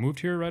you moved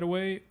here right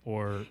away,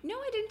 or No,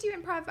 I didn't do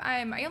improv.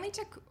 I only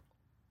took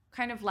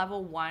kind of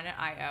level 1 at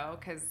IO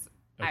because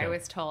Okay. I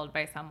was told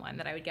by someone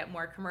that I would get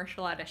more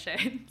commercial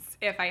auditions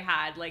if I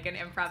had like an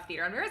improv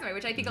theater on my resume,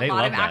 which I think They a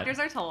lot of love that. actors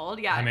are told.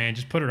 Yeah. I mean,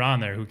 just put it on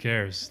there. Who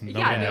cares?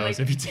 Nobody they're knows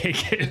like- if you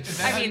take it. Is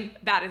that I mean,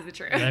 that is the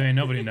truth. I mean,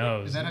 nobody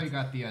knows. Is that how you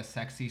got the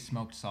sexy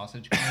smoked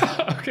sausage?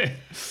 Okay.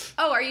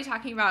 Oh, are you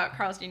talking about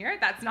Carl's Jr.?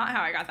 That's not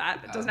how I got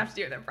that. It doesn't have to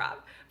do with improv.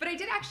 But I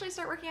did actually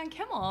start working on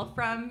Kimmel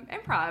from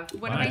improv.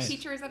 One of my Nice.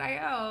 teachers at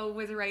IO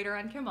was a writer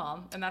on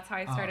Kimmel, and that's how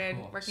I started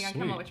cool. working on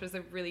Sweet. Kimmel, which was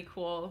a really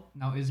cool.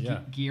 Now, is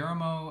Yeah.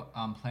 Guillermo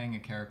playing a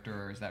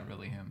character, or is that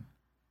really him?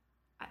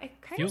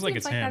 It kind Feels of like seems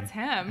it's like him. that's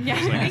him. Yeah,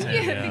 Feels like I it's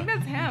think, him, I think yeah.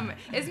 that's him.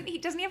 Isn't he?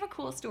 Doesn't he have a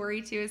cool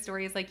story too? His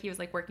story is like he was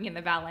like working in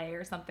the ballet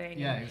or something.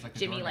 Yeah, and he was like the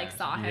Jimmy door like guy or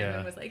saw him Yeah.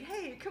 and was like,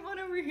 "Hey, come on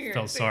over here."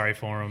 Felt So- sorry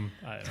for him.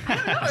 I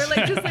don't know, or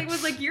like just like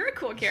was like, "You're a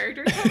cool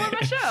character. Come on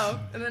my show."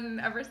 And then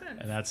ever since,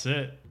 And that's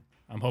it.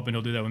 I'm hoping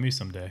he'll do that with me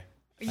someday.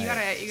 you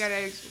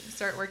gotta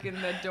start working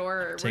the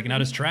door. Or Taking working- out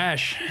his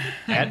trash.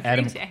 Adam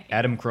Every day.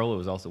 Adam Carolla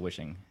was also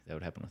wishing that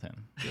would happen with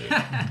him.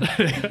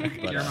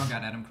 Guillermo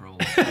got Adam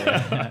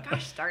Carolla.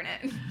 Gosh darn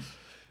it.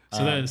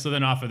 So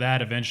then off of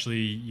that, eventually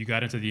you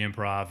got into the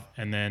improv,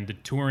 and then the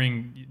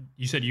touring.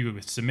 You said you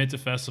would submit to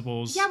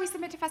festivals. Yeah, we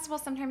submit to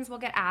festivals. Sometimes we'll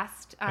get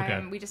asked.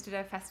 Okay. We just did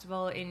a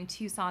festival in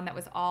Tucson that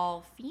was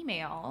all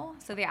female,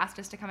 so they asked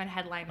us to come and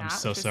headline that. I'm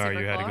so which was sorry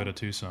super you had to cool. go to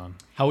Tucson.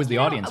 How was the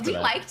No, audience for we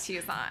that? like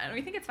Tucson.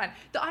 We think it's fun.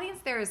 The audience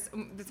there is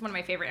one of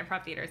my favorite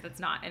improv theaters that's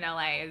not in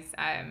LA. Is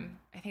I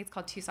think it's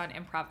called Tucson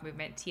Improv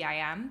Movement,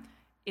 TIM.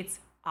 It's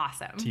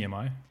awesome.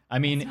 TMI. I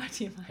mean, Not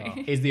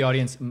TMI. is the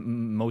audience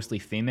mostly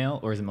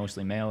female or is it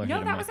mostly male? Or No,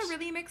 hit or that was mix? a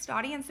really mixed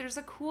audience.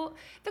 The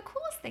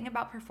coolest thing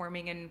about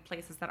performing in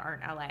places that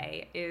aren't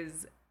LA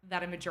is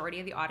that a majority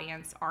of the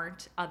audience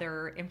aren't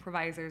other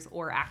improvisers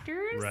or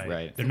actors.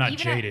 Right. They're not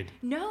Even jaded.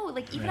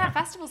 Even at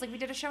festivals, like we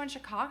did a show in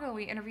Chicago,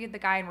 we interviewed the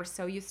guy, and we're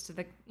so used to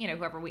the,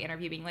 whoever we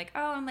interview being like,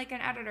 oh, I'm like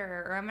an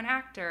editor, or I'm an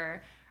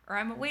actor, or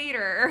I'm a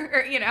waiter, or,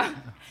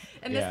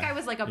 And this Yeah. guy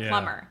was like a Yeah.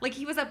 plumber. Like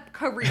he was a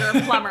career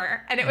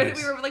plumber. And Nice.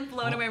 we were like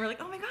blown away. We're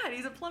like, oh my God,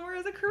 he's a plumber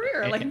as a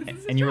career. Like, this is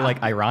his And you were job.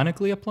 like,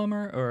 ironically a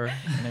plumber, or?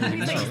 And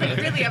he's like,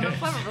 really, I'm a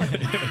plumber. We're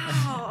like,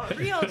 wow,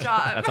 real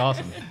job. That's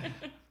awesome.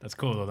 That's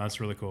cool though. That's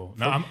really cool.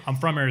 No, I'm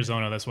from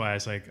Arizona. That's why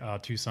it's like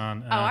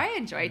Tucson. Oh, I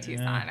enjoy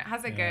Tucson. yeah, It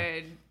has a yeah.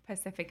 good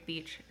Pacific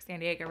Beach, San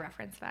Diego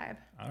reference vibe.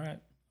 All right.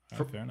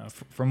 Fair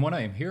enough. From what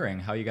I'm hearing,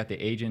 how you got the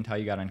agent, how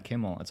you got on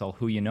Kimmel, it's all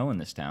who you know in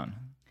this town.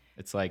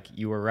 It's like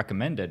you were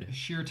recommended.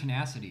 Sheer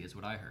tenacity is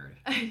what I heard.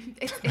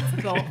 It's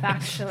both,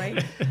 actually.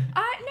 No,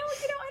 I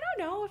don't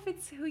know if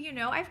it's who you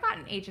know. I've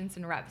gotten agents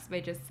and reps by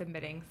just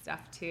submitting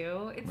stuff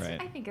too.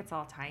 Right. I think it's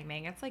all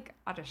timing. It's like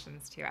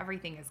auditions too.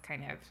 Everything is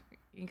kind of,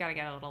 you got to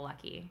get a little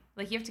lucky.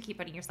 Like you have to keep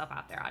putting yourself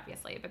out there,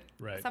 obviously, but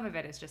Right. some of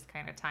it is just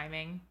kind of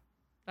timing.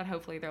 But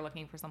hopefully they're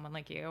looking for someone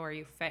like you, or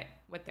you fit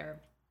what they're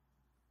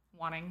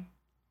wanting.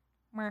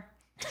 Meh.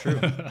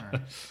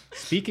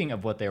 Speaking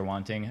of what they're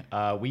wanting,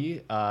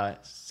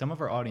 some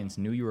of our audience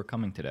knew you were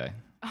coming today.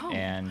 Oh,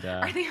 And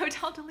are they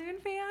Hotel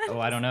Duluth fans?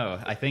 I don't know.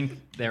 I think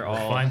they're all.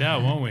 Find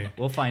out, won't we?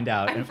 We'll find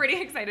out. I'm pretty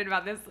excited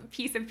about this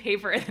piece of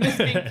paper that is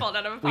being pulled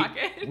out of a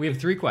pocket. We have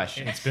 3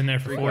 questions. It's been there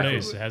for 4 Wow.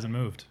 days. It hasn't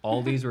moved.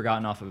 All these were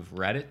gotten off of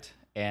Reddit,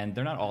 and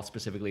they're not all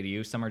specifically to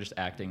you. Some are just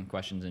acting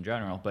questions in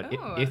general. But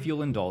Oh. if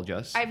you'll indulge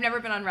us. I've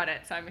never been on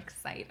Reddit, so I'm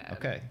excited.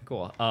 Okay,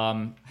 cool.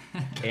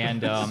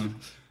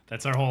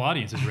 That's our whole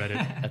audience is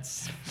Reddit.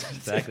 That's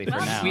exactly for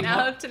Well, now.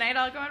 now tonight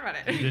I'll go on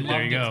Reddit.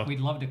 There you go.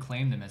 We'd love to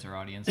claim them as our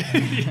audience.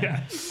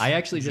 Yeah. I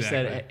actually just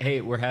said, Exactly.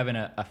 hey, we're having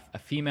a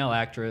female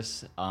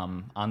actress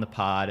on the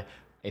pod.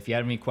 If you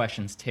have any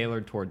questions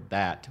tailored toward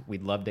that,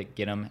 we'd love to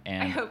get them. I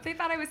And hope they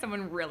thought I was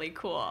someone really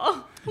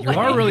cool. You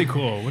are really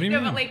cool. What do you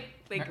No, mean? but like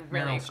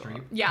really Meryl cool.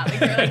 Streep. Yeah, like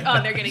they're like,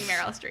 oh, they're getting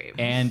Meryl Streep.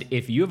 and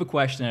if you have a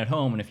question at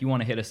home, and if you want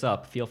to hit us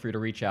up, feel free to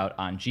reach out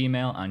on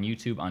Gmail, on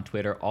YouTube, on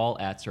Twitter, all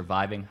at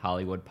Surviving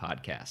Hollywood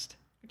Podcast.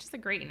 Which is a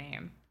great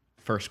name.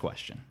 First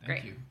question.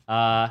 Thank Great. you.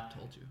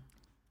 Told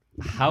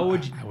you. How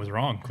would I was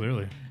wrong,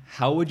 clearly.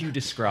 you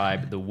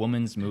describe the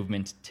women's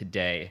movement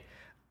today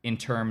in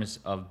terms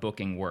of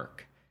booking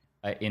work?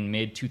 In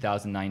mid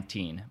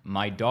 2019,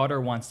 my daughter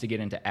wants to get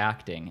into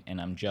acting,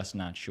 and I'm just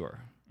not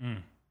sure. I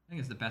think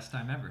it's the best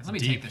time ever. Let me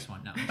deep. take this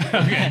one. No.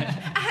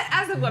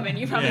 As a woman,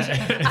 you probably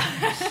should.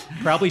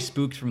 Probably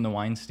spooked from the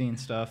Weinstein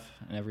stuff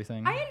and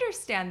everything. I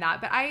understand that,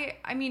 but I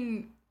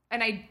mean,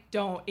 and I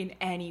don't in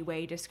any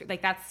way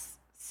like that's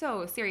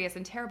so serious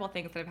and terrible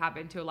things that have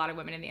happened to a lot of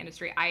women in the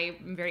industry.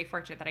 I'm very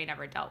fortunate that I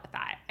never dealt with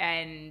that,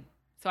 and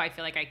so I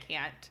feel like I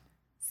can't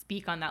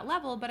speak on that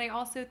level. But I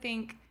also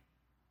think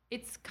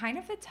it's kind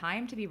of the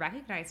time to be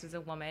recognized as a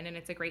woman, and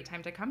it's a great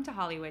time to come to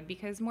Hollywood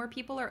because more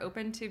people are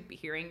open to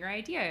hearing your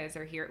ideas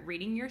or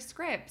reading your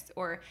scripts,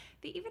 or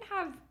they even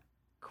have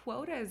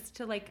quotas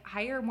to like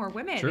hire more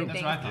women True. and That's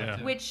things, what I thought Yeah.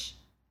 too. which,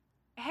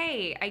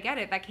 hey, I get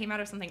it. That came out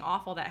of something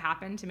awful that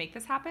happened to make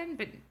this happen,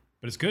 but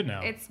But it's good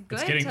now. It's good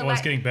It's getting, to well, it's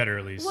let- getting better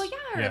at least. well,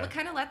 yeah, or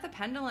kind of let the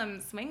pendulum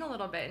swing a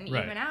little bit and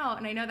Right. even out.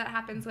 And I know that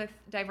happens with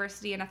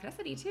diversity and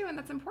ethnicity too, and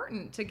that's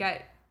important to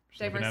get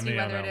looking at diversity, me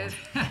on whether it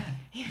that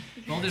is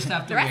We'll just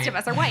have to the rest wait. of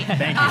us are white.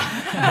 Thank you.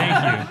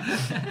 Thank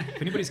you.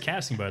 If anybody's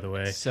casting, by the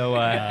way, So,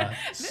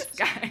 This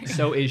guy.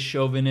 so is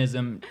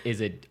chauvinism?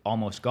 Is it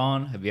almost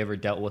gone? Have you ever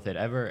dealt with it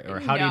ever, or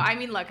how no, do you? I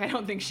mean, look, I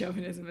don't think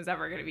chauvinism is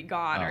ever going to be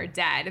gone or Oh.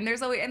 dead. And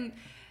there's always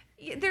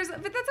but that's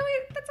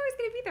always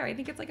going to be there. I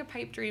think it's like a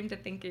pipe dream to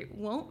think it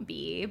won't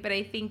be, but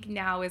I think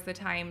now is the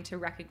time to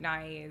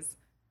recognize,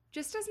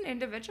 just as an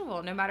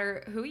individual, no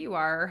matter who you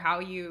are or how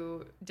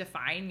you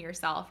define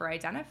yourself or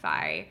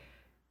identify,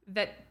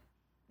 that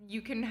you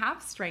can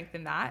have strength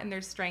in that, and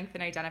there's strength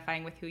in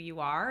identifying with who you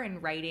are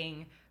and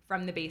writing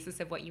from the basis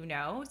of what you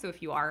know. So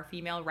if you are a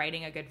female,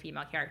 writing a good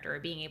female character or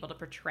being able to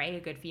portray a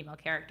good female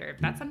character,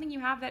 that's something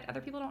you have that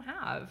other people don't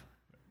have.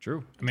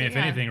 True. I mean, if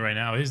Yeah. anything, right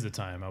now is the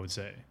time, I would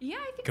say. Yeah,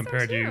 I think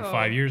Compared so to too.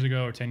 5 years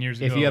ago or 10 years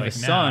ago, If you have like a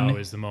son- now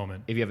is the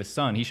moment. If you have a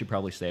son, he should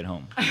probably stay at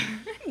home.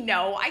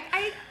 No,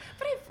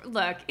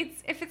 look,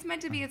 if it's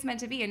meant to be, it's meant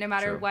to be, and no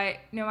matter Sure.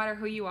 no matter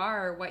who you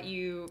are, or what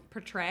you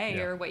portray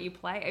Yeah. or what you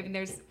play, I mean,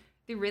 there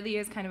really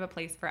is kind of a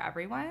place for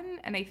everyone,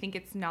 and I think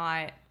it's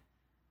not.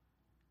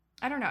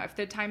 I don't know, if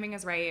the timing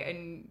is right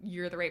and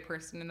you're the right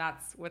person and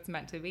that's what's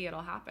meant to be,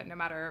 it'll happen no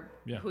matter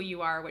who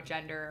you are, what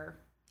gender.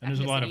 And there's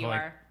a lot of ethnicity you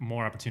like are.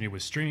 more opportunity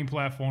with streaming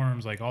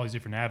platforms, like all these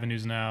different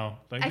avenues now.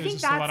 Like I there's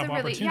think just a lot that's of a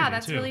really, opportunity yeah,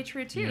 that's too, really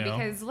true too. you know?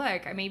 Because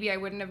look, maybe I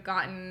wouldn't have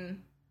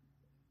gotten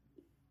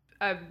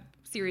a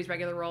series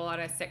regular role on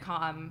a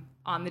sitcom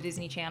on the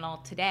Disney Channel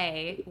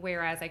today,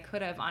 whereas I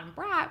could have on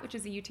Brat, which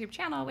is a YouTube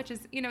channel, which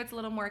is, you know, it's a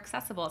little more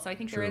accessible. So I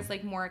think there True. is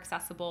like more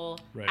accessible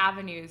Right.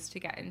 avenues to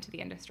get into the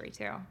industry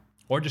too.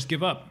 Or just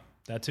give up.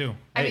 That too.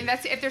 I Hey. mean,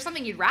 that's if there's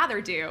something you'd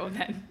rather do,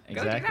 then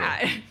go do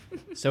Exactly.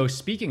 that. So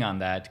speaking on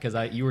that,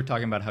 because you were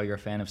talking about how you're a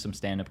fan of some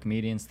stand-up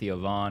comedians, Theo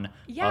Vaughn,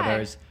 Yeah.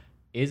 others.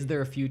 Is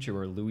there a future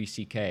where Louis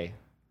C.K.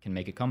 can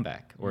make a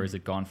comeback, or is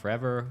it gone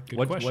forever?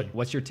 Good question.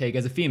 What's your take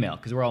as a female?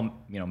 Because we're all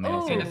males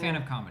Oh. And here, a fan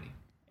of comedy.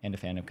 and a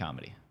fan of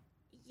comedy.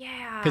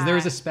 Yeah. Because there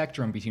is a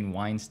spectrum between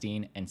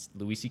Weinstein and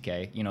Louis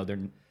C.K.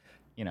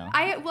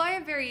 I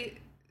have very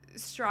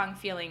strong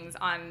feelings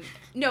on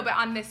but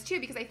on this too,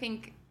 because I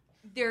think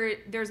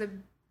there's a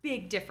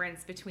big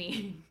difference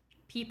between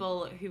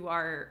people who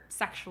are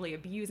sexually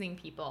abusing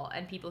people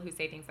and people who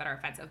say things that are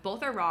offensive.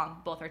 Both are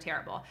wrong, both are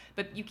terrible,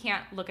 but you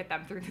can't look at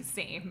them through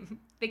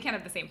they can't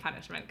have the same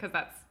punishment, because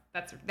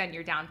that's then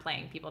you're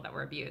downplaying people that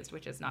were abused,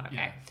 which is not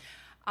okay.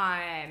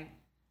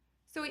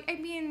 So I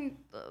mean,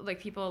 like,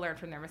 people learn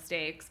from their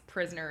mistakes,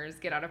 prisoners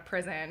get out of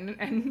prison,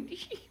 and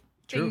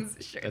True.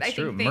 things. Sure, That's I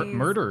true. think things,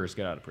 Murderers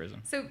get out of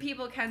prison. so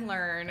people can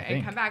learn I and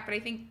think. come back, but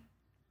I think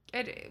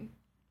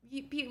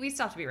we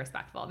still have to be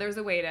respectful. There's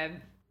a way to,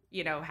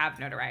 have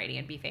notoriety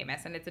and be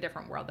famous, and it's a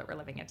different world that we're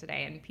living in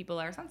today, and people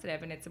are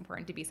sensitive, and it's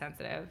important to be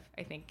sensitive.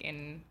 I think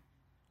in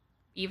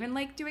even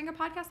like doing a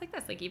podcast like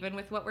this, like even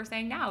with what we're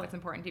saying now, it's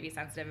important to be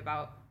sensitive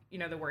about,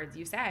 the words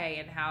you say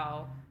and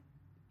how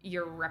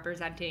you're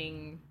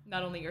representing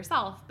not only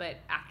yourself, but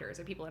actors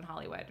or people in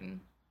Hollywood, and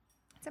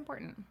it's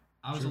important.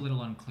 I was a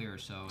little unclear,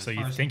 so. So as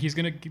you far as- think he's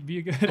gonna be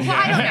a good? Well,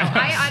 I don't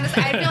know. I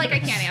honestly, I feel like I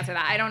can't answer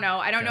that. I don't know.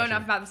 I don't know Gotcha.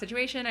 enough about the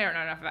situation. I don't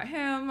know enough about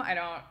him. All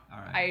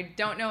right. I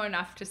don't know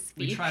enough to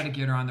We speak try to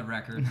get her on the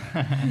record.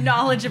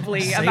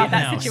 knowledgeably Say about it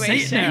that now.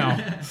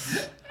 situation.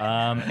 Say it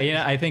now.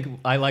 I think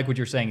I like what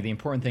you're saying. The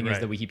important thing is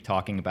Right. that we keep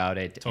talking about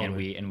it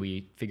Totally. and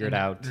we figure And it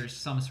out. There's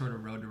some sort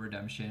of road to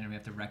redemption, and we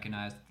have to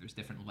recognize that there's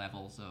different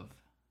levels of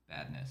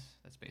badness.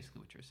 That's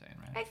basically what you're saying,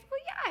 right?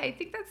 I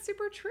think that's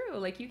super true.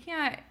 Like you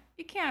can't.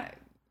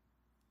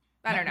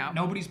 I don't know.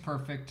 Nobody's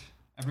perfect.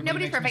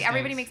 Nobody's makes perfect.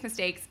 Everybody mistakes.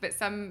 makes mistakes,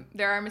 but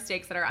there are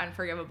mistakes that are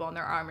unforgivable, and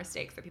there are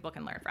mistakes that people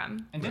can learn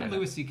from. And didn't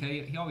Louis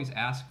C.K. he always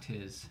asked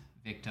his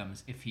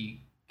victims if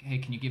hey,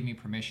 can you give me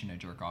permission to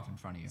jerk off in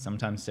front of you?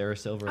 Sometimes Sarah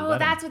Silver. Oh, let him.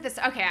 that's what this.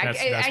 Okay, That's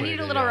I what need it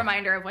a is, little yeah.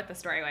 reminder of what the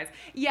story was.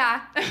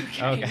 Yeah.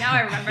 Okay. Okay. Now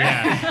I remember.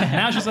 Yeah.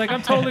 Now she's like,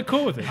 I'm totally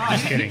cool with it.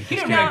 Just kidding. He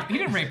Just didn't,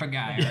 kidding. rape a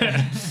guy.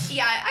 Right?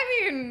 Yeah.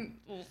 I mean.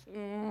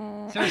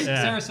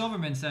 Sarah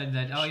Silverman said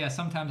that. Oh yeah,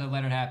 sometimes I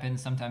let it happen.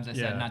 Sometimes I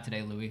Yeah. said not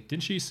today, Louis.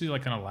 Didn't she used to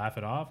like kind of laugh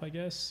it off? I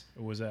guess,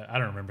 or was that? I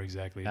don't remember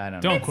exactly. I don't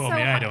know. Don't It's quote so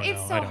me. I hard- don't know.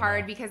 It's I so don't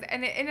hard know. because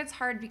and it's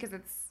hard because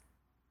it's.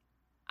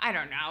 I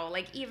don't know.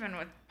 Like even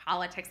with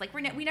politics, like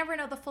we never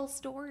know the full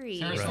story.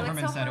 Sarah So it's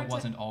Silverman so said hard it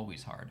wasn't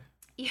always hard.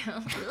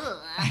 Yeah.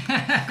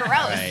 Right.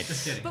 Gross.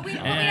 Just kidding. But we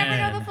never know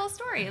And- the full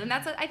story, and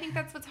I think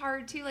that's what's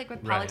hard too. Like with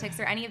Right. politics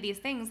or any of these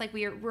things, like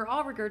we're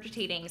all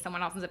regurgitating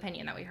someone else's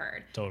opinion that we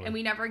heard, Totally. and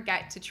we never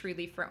get to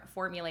truly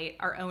formulate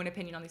our own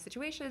opinion on these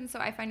situations. So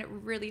I find it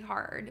really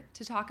hard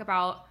to talk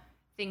about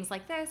things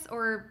like this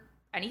or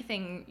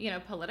anything,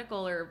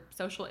 political or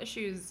social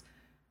issues,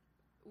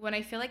 when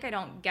I feel like I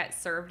don't get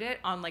served it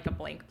on like a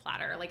blank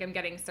platter. Like I'm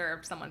getting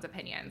served someone's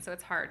opinion, so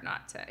it's hard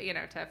not to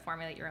to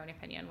formulate your own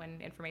opinion when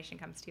information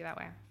comes to you that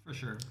way. For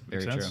sure.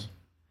 Very Makes true. sense.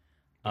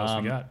 What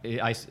else we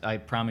got? I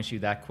promise you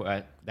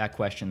that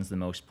question's the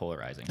most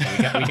polarizing.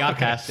 So we got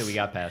past it. We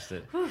got past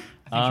it. I think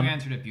you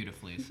answered it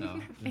beautifully. So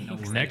no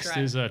worries. Next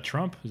is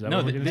Trump. Is that No,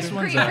 what we're gonna this do?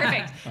 one's Great,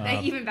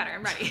 perfect. Even better.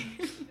 I'm ready.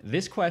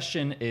 This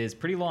question is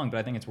pretty long, but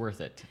I think it's worth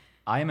it.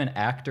 I am an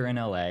actor in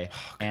LA,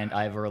 and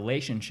I have a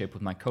relationship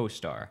with my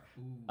co-star,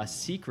 a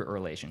secret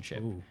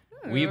relationship. Ooh.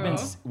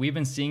 We've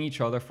been seeing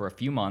each other for a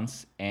few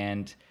months,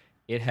 and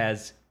it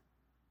has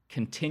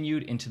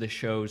continued into the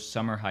show's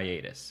summer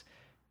hiatus.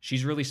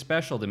 She's really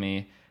special to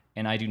me,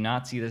 and I do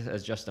not see this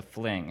as just a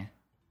fling.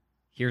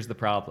 Here's the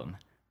problem.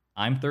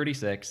 I'm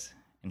 36,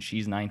 and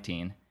she's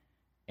 19,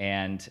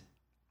 and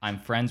I'm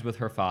friends with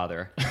her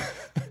father.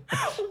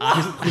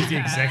 Who's the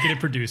executive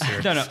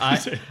producer? No,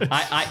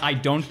 I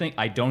don't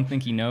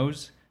think he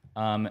knows.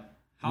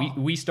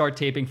 We start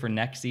taping for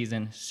next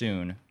season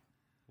soon.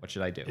 What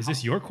should I do? Is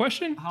this your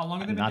question? How long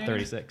have they I'm been not dating?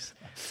 36.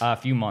 A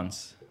few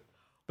months.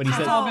 But he It's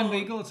says all been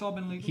legal. It's all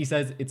been legal. he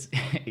says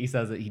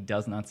that he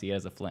does not see it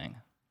as a fling.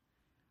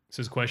 So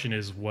his question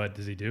is, what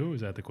does he do?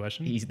 Is that the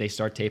question? They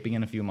start taping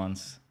in a few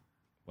months.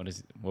 What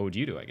would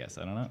you do? I guess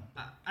I don't know.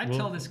 I'd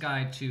tell this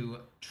guy to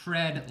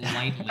tread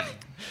lightly.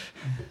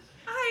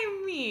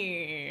 I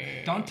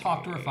mean, Don't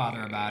talk to her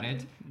father about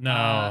it. No,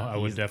 I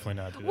would definitely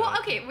not do that. well,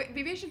 okay,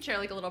 maybe I should share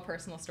like a little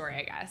personal story,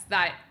 I guess,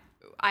 that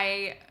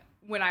I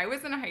when I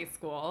was in high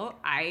school,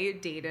 I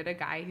dated a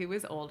guy who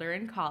was older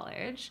in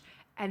college.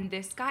 And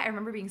this guy, I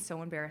remember being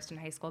so embarrassed in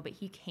high school, but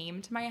he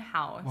came to my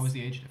house. What was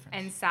the age difference?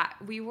 And sat,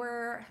 we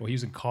were, Well, he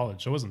was in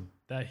college, so it wasn't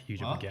that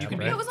huge well, of a gap, you can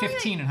right? be It was only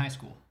 15 in high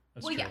school.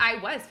 That's well, true. yeah, I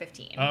was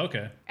 15. Oh,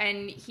 okay.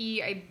 And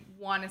he, I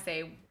want to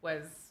say,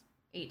 was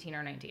 18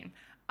 or 19.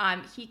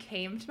 He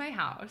came to my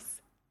house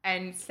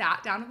and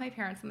sat down with my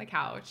parents on the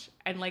couch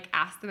and like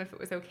asked them if it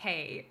was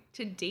okay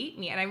to date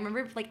me. And I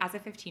remember like as a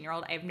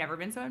 15-year-old, I've never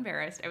been so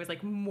embarrassed. I was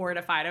like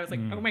mortified. I was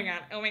like, oh my God,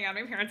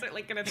 my parents are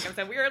like gonna think I'm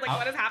so weird. Like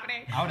what is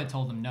happening? I would have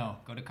told them no,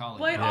 go to college.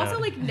 Well, I'd Yeah. also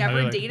like I'd never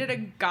be like- dated a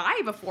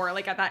guy before,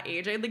 like at that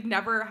age. I like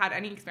never had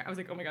any experience. I was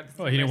like, oh my God, this is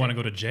Well, he didn't want to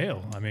embarrassing. go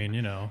to jail. I mean,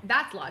 you know,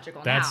 That's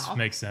logical that now.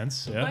 makes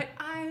sense. Yeah. But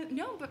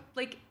but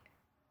like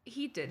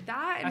he did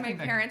that, and I my think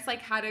that- parents like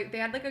they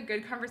had like a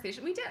good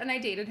conversation. We did, and I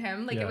dated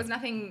him. Like Yeah. it was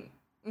nothing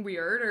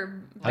weird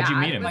or How'd you bad.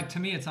 meet It him? was- Like to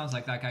me, it sounds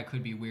like that guy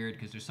could be weird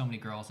because there's so many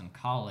girls in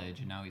college,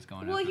 and now he's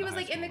going. well, after he the was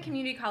high like in the schooler.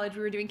 community college.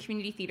 We were doing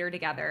community theater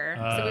together,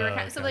 so we were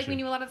kind of, so like we gotcha.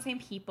 knew a lot of the same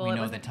people. We It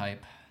know the wasn't-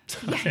 type.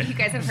 Yeah, you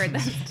guys have heard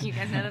this. You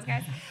guys know those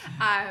guys.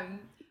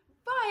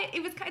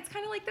 But it's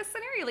kind of like this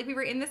scenario. Like we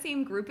were in the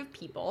same group of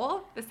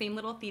people, the same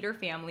little theater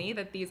family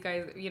that these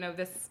guys, you know,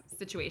 this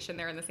situation,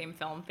 they're in the same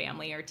film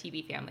family or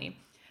TV family.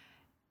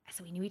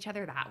 So we knew each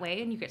other that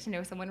way, and you get to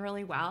know someone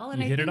really well. And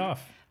You I hit it think-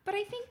 off. But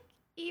I think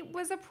it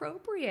was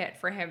appropriate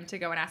for him to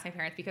go and ask my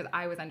parents because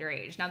I was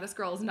underage. Now this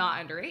girl's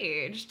not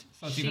underaged.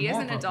 So it's She even is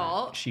more an appropriate.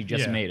 adult. She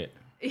just Yeah. made it.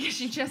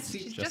 she's just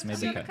made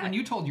See, the cut. when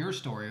you told your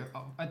story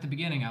at the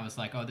beginning, I was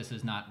like, "Oh, this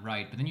is not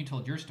right." But then you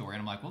told your story, and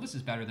I'm like, "Well, this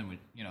is better than what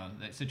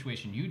the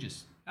situation you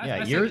just."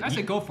 Yeah, I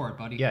say go for it,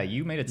 buddy. Yeah,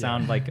 you made it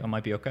sound like it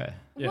might be okay.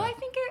 Yeah. Well, I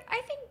think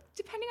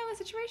depending on the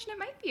situation, it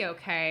might be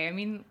okay. I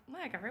mean,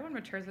 look, everyone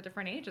matures at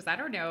different ages. I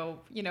don't know,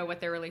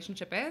 what their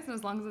relationship is, and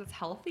as long as it's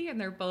healthy and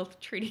they're both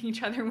treating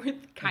each other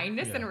with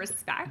kindness Yeah. and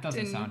respect. It doesn't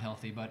and sound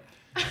healthy, but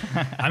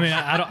I mean,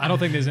 I don't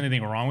think there's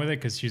anything wrong with it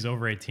because she's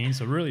over 18,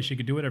 so really she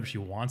could do whatever she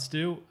wants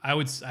to.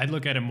 I'd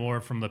look at it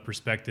more from the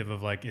perspective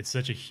of like it's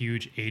such a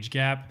huge age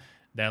gap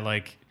that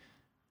like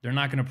they're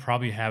not going to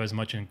probably have as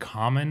much in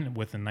common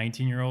with a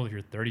 19-year-old if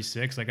you're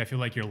 36. Like I feel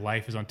like your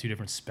life is on two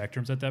different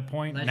spectrums at that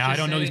point. let's Now I just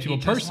don't know say these people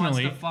he just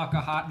personally. Wants to fuck a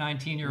hot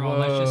 19-year-old.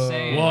 Let's just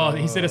say. Well,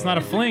 he said it's not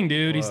a fling,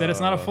 dude. He said it's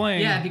not a fling.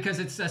 Yeah, because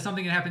it's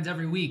something that happens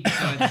every week.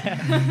 So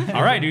it's,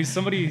 All right, dude.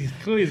 Somebody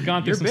clearly has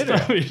gone through You're some bitter.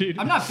 stuff, dude.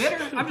 I'm not bitter.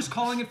 I'm just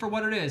calling it for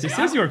what it is. This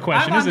is your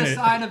question, I'm isn't on the it?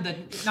 side of the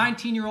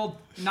 19-year-old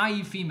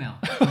naive female.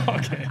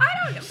 Okay.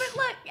 I don't know, but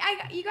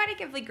look, you got to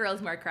give like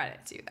girls more credit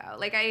too, though.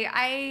 Like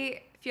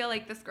I feel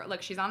like this girl.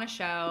 Look, she's on a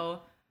show.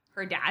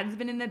 Her dad's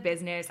been in the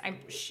business.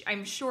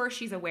 I'm sure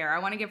she's aware. I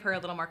want to give her a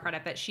little more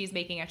credit that she's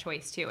making a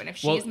choice too. And if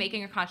she's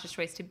making a conscious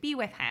choice to be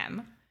with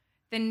him,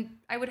 then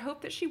I would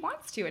hope that she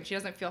wants to and she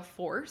doesn't feel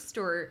forced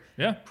or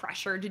Yeah.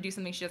 pressured to do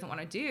something she doesn't want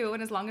to do.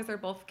 And as long as they're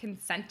both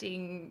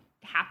consenting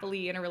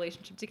happily in a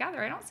relationship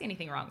together, I don't see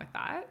anything wrong with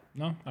that.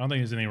 No, I don't think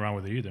there's anything wrong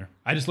with it either.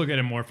 I just look at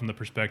it more from the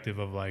perspective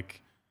of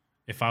like,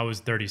 if I was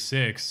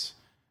 36,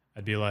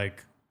 I'd be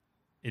like,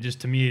 it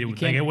just to me it,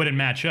 would, like, it wouldn't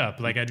match up.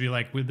 Like I'd be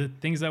like, well, the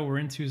things that we're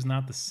into is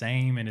not the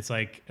same, and it's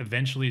like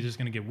eventually it's just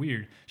gonna get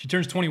weird. She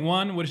turns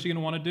 21. What is she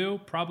gonna want to do?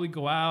 Probably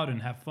go out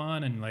and have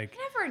fun and like.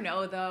 You never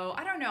know, though.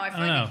 I don't know. I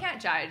feel I like don't I know.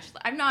 can't judge.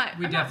 I'm not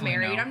definitely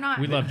married. know. I'm not.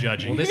 We love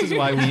judging. Well, this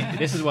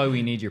is why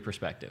we need your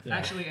perspective.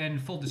 Actually, in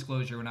full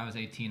disclosure, when I was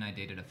 18, I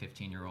dated a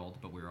 15-year-old,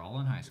 but we were all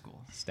in high school.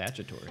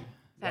 Statutory.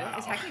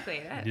 Technically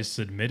it is. just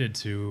admitted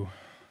to.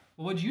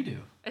 Well, what'd you do?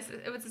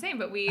 It was the same,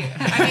 but I mean,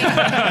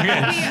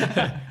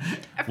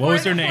 What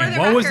was her name?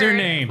 What was their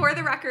name? For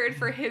the record,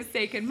 for his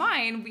sake and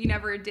mine, we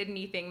never did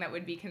anything that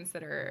would be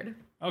considered.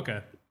 Okay,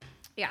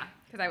 Yeah,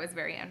 because I was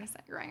very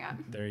innocent growing up.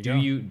 there you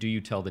Do go.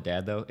 you tell the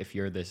dad though? If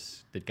you're the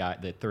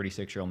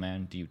 36-year-old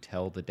man, do you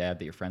tell the dad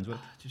that you're friends with?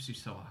 Just be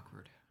so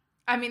awkward.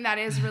 I mean, that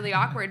is really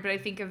awkward, but I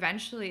think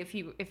eventually, if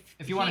you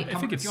want to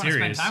think it's spend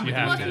serious, time with you him,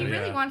 have well, if to, he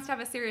really yeah. wants to have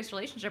a serious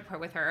relationship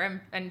with her,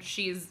 and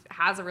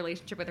has a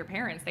relationship with her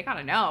parents, they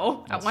gotta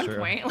know That's at one true.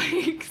 point.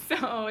 Like,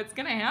 so it's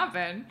gonna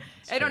happen.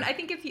 It's true. I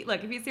think if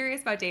he's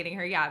serious about dating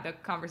her, yeah, the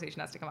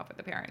conversation has to come up with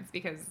the parents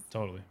because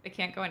Totally, it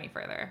can't go any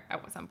further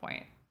at some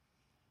point.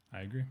 I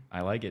agree.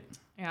 I like it.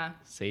 Yeah.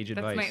 Sage That's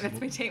advice.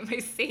 my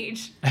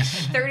sage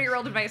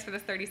 30-year-old advice for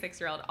this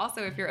 36-year-old.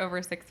 Also, if you're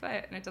over 6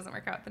 foot and it doesn't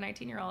work out with the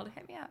 19-year-old,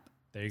 hit me up.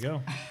 There you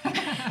go.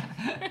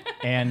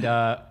 And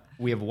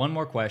we have one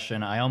more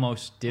question. I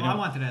almost didn't. Well, I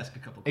wanted to ask a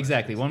couple questions.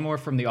 Exactly. One more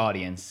from the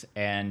audience,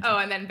 and Oh,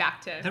 and then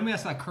back to Then we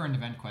asked that current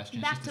event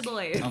question. Back to the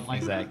ladies.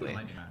 exactly.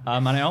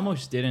 And I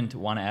almost didn't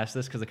want to ask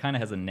this because it kind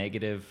of has a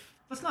negative.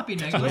 Let's not be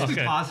negative. Let's be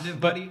Okay. positive,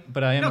 buddy.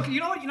 But I am. You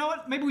know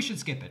what? Maybe we should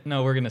skip it.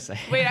 No, we're gonna say.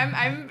 Wait, I'm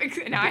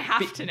now I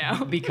have to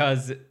know.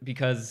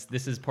 because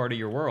this is part of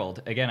your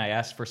world. Again, I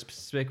asked for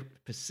specific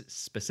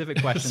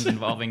questions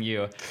involving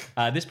you.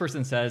 This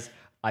person says,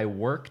 I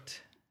work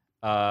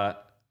on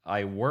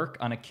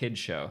a kid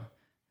show.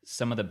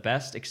 Some of the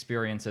best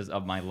experiences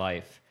of my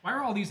life, Why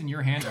are all these in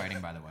your handwriting,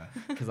 by the way?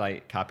 because I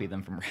copied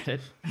them from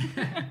Reddit.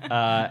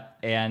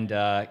 And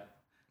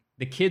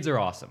the kids are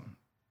awesome.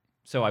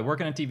 So I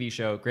work on a TV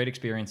show, great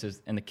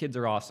experiences, and the kids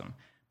are awesome.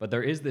 But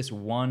there is this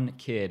one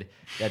kid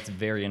that's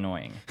very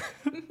annoying.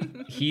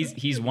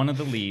 He's one of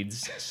the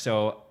leads,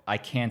 so I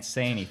can't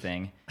say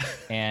anything.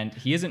 And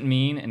he isn't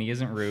mean and he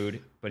isn't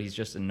rude, but he's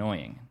just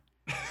annoying.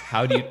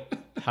 How do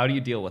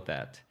you deal with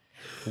that?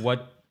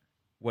 What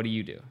do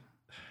you do?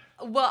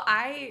 Well,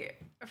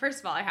 first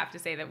of all, I have to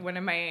say that one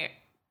of my,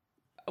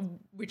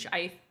 which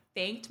I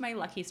thanked my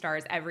lucky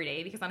stars every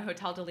day, because on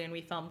Hotel de Lune we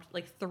filmed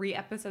like 3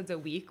 episodes a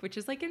week, which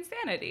is like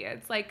insanity.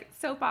 It's like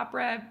soap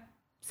opera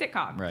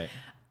sitcom. Right.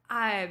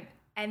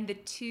 And the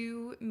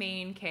 2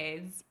 main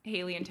kids,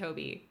 Haley and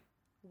Toby,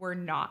 were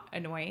not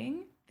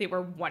annoying. They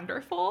were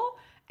wonderful.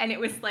 And it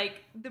was like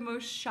the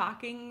most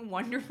shocking,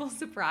 wonderful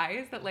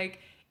surprise that like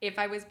if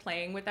I was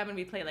playing with them and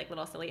we play like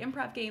little silly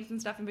improv games and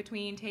stuff in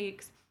between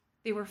takes,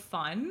 they were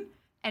fun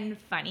and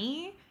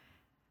funny.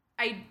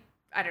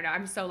 I don't know.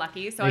 I'm so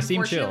lucky. So They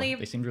seemed chill. unfortunately,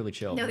 They seemed really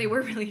chill. no, they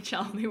were really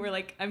chill. They were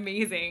like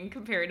amazing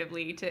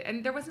comparatively to,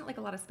 and there wasn't like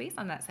a lot of space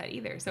on that set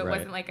either. So it Right.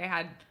 wasn't like I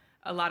had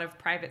a lot of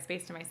private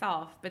space to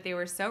myself, but they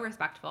were so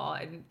respectful,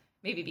 and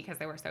maybe because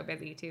they were so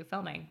busy too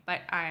filming.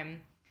 But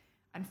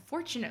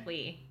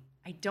unfortunately,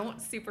 I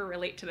don't super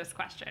relate to this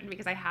question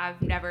because I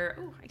have never.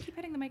 Oh, I keep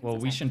hitting the mic. Well, so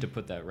we sorry. shouldn't have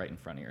put that right in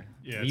front of you.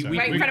 Yeah, We- it's all we-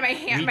 Right in we- front of my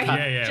hand. My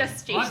yeah, yeah.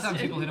 just A lot of times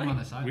Jason. people hit him on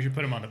the side. We should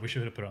put him on. We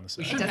should have put it on the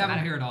We side. shouldn't doesn't have him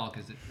matter. here at all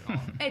because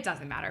It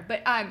doesn't matter.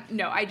 But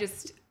no, I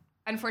just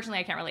unfortunately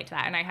I can't relate to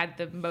that. And I had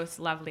the most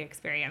lovely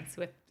experience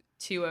with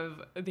 2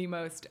 of the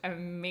most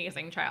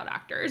amazing child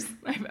actors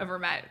I've ever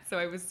met. So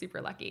I was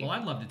super lucky. Well,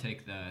 I'd love to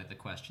take the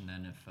question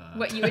then if.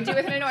 What you would do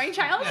with an annoying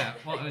child? Yeah.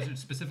 Well, was it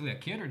specifically a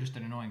kid or just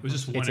an annoying? It was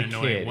just person? It's a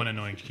kid. one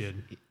annoying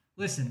kid.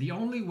 Listen, the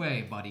only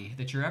way, buddy,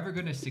 that you're ever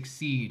going to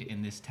succeed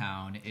in this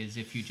town is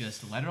if you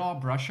just let it all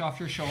brush off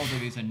your shoulder.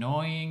 These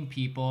annoying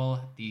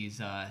people, these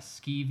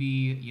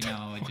skeevy,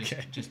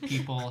 just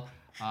people.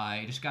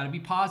 You just got to be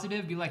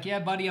positive. Be like, yeah,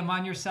 buddy, I'm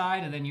on your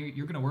side, and then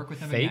you're going to work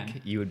with them Fake?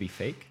 again. You would be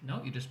fake?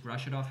 No, you just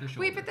brush it off your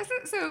shoulder. Wait, but this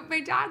is so. My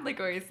dad like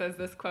always says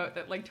this quote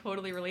that like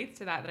totally relates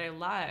to that I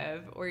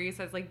love, where he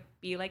says like,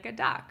 "Be like a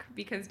duck,"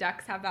 because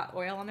ducks have that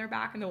oil on their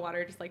back and the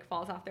water just like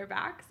falls off their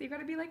back. So you got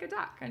to be like a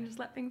duck and just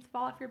let things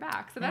fall off your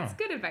back. So that's Oh.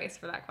 good advice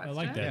for that I question.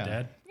 like that, Yeah.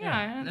 Dad.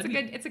 Yeah, That'd be-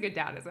 it's a good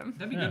dadism.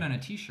 That'd be Yeah. good on a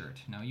T-shirt.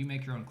 Now you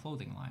make your own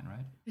clothing line,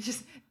 right?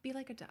 Just be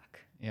like a duck.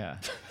 Yeah.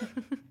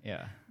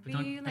 Yeah.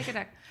 Be like a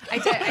duck. I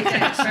did.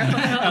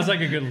 That was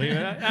like a good lead.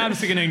 I'm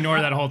just gonna ignore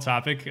that whole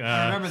topic.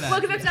 I remember that. Well,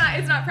 because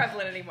it's not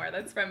prevalent anymore.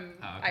 That's from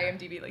Oh, okay.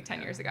 IMDb like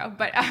 10 years ago.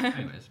 But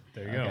Anyways,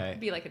 There you go. Okay.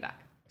 be like a duck.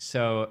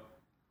 So,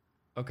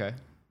 okay.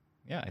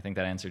 Yeah, I think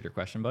that answered your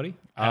question, buddy.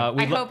 I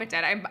we'd lo- hope it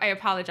did. I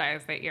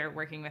apologize that you're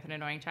working with an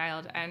annoying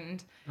child,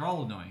 and they're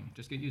all annoying.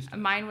 Just get used to it.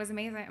 mine was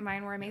amazing.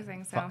 Mine were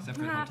amazing. So Except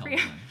for the ah, hotel for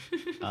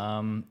you.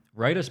 woman.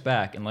 Write us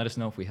back and let us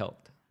know if we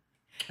helped.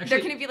 They're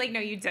Actually, gonna be like, no,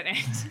 you didn't.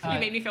 You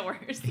made me feel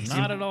worse.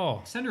 Not at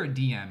all. send her a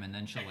DM and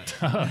then she'll let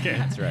it. Okay.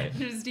 That's right.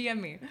 Just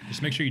DM me.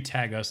 Just make sure you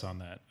tag us on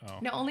that. Oh,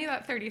 No, only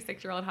that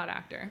 36-year-old hot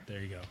actor.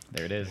 there you go.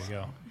 There it is. There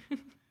you go.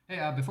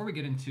 Hey, before we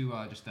get into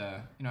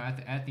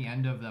at the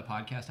end of the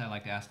podcast, I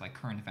like to ask like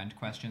current event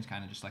questions,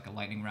 kind of just like a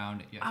lightning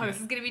round. Yeah, Oh, this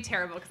is gonna be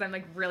terrible because I'm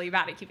like really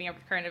bad at keeping up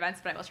with current events,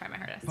 but I will try my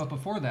hardest. But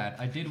before that,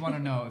 I did want to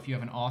know if you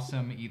have an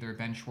awesome either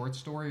Ben Schwartz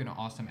story or an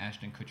awesome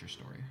Ashton Kutcher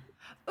story.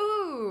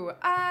 Ooh,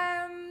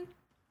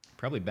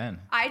 Probably Ben.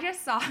 I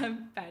just saw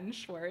Ben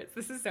Schwartz.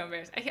 This is so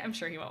embarrassing. I'm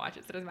sure he won't watch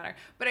it, so it doesn't matter.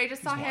 But I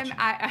just saw him watching.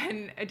 at,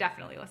 and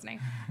definitely listening.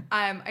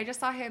 I just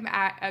saw him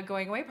at a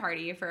going away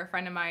party for a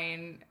friend of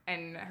mine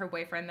and her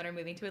boyfriend that are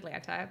moving to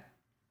Atlanta.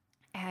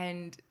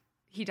 And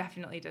he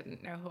definitely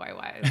didn't know who I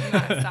was. And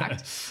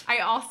that sucked. I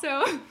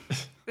also,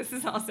 this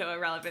is also a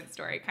relevant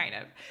story, kind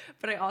of.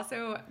 But I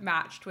also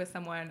matched with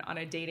someone on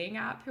a dating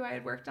app who I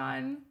had worked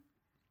on.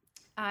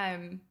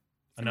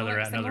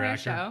 Another Similar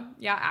actor? show.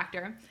 Yeah,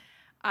 actor.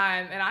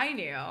 And I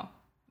knew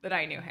that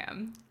I knew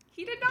him.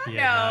 He did not He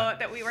know had not.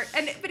 that we were,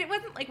 but it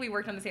wasn't like we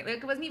worked on the same. Like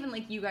it wasn't even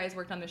like you guys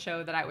worked on the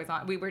show that I was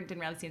on. Didn't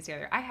really scenes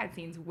together. I had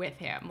scenes with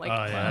him, like Oh,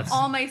 yeah, that's-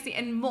 all my scenes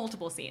and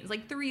multiple scenes,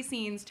 like 3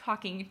 scenes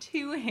talking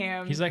to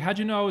him. He's like, how'd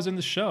you know I was in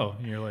the show?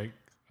 And you're like,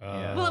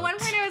 Yeah. well, at one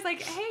point I was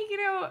like, hey,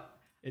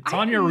 it's I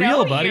on your know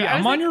reel, you. buddy. I was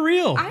I'm on like, your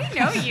reel. I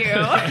know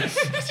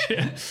you.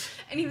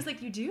 And he was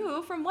like, you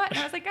do? From what? And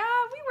I was like, we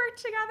worked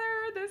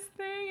together, this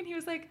thing. And he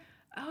was like,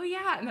 oh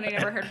yeah. And then I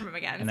never heard from him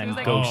again. And so he then was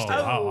like, ghosted.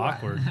 Oh, how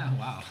awkward.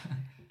 Wow.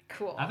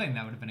 cool. I think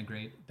that would have been a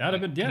great.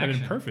 That'd have been, yeah, that'd have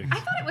been connection. perfect.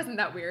 I thought it wasn't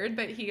that weird,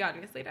 but he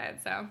obviously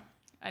did. So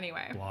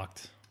anyway,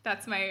 Blocked.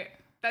 that's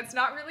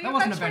not really That a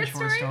wasn't Ben a Ben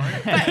Schwartz Schwartz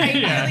story. story. But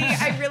Yeah.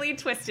 I really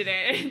twisted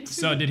it.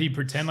 So did he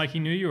pretend like he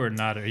knew you or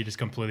not? Or he just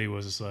completely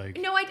was just like,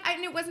 No,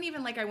 and it wasn't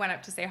even like I went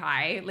up to say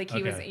hi. Like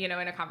he was, Okay. in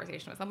a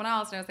conversation with someone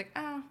else, and I was like,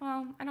 oh,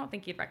 well, I don't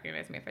think he'd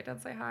recognize me if I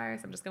did say hi,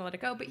 so I'm just gonna let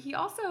it go. But he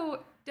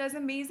also does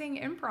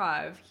amazing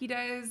improv. He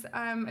does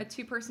a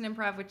 2-person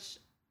improv, which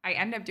I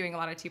end up doing a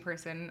lot of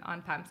 2-person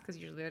on Pumps because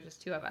usually there's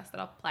just 2 of us that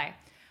I'll play.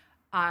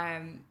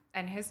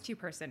 And his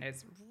 2-person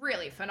is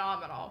really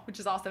phenomenal, which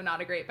is also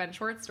not a great Ben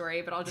Schwartz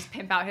story, but I'll just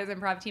pimp out his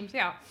improv team too.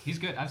 He's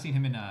good. I've seen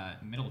him in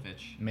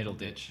Middleditch.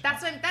 Middleditch.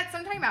 That's what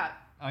I'm talking about.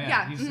 Oh yeah,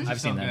 Yeah, he's mhm.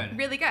 I've so seen that. good.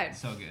 Really good.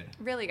 So good.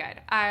 Really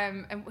good.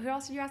 And who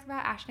else did you ask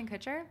about? Ashton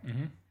Kutcher.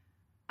 Mm-hmm.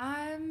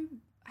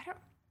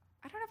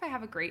 I don't know if I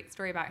have a great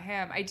story about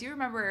him. I do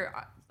remember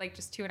like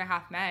just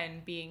 2.5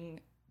 Men being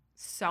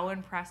so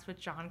impressed with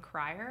John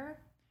Cryer.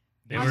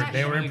 They I'm were not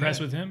they were sure. impressed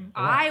with him.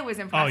 I was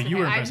impressed with you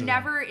him. were I've impressed with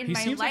never him. in He my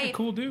seems life. like a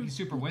cool dude. He's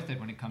super with it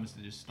when it comes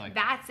to just like.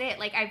 That's it.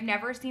 Like I've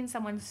never seen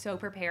someone so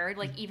prepared.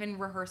 Like even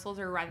rehearsals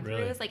or run-throughs.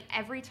 Really? Like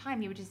every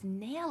time he would just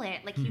nail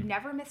it. Like he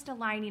never missed a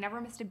line. He never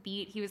missed a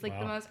beat. He was like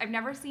the Wow. most. I've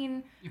never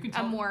seen You can a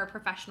tell- more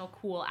professional,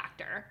 cool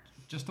actor.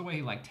 Just the way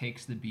he like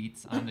takes the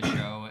beats on the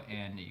show,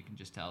 and you can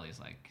just tell he's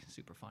like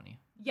super funny.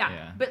 Yeah,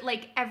 Yeah. but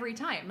like every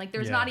time, like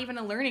there's Yeah. not even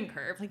a learning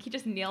curve. Like he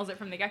just nails it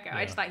from the get-go.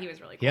 I just thought he was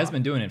really cool. He has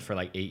been doing it for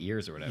like 8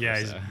 years or whatever. Yeah,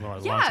 he's so. well, a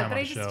long Yeah, time but on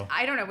I the just show.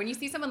 I don't know. When you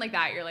see someone like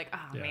that, you're like, oh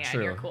Yeah. man,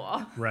 True. you're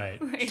cool.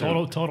 Right. Like-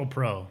 Total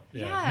pro.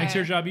 Yeah. Yeah. Makes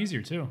your job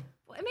easier too.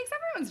 Well, it makes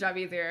everyone's job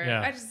easier.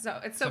 Yeah.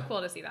 It's so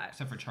cool to see that.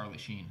 Except for Charlie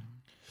Sheen.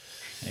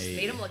 Hey.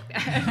 Made him look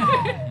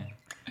bad.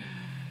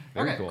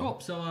 Very Okay, cool.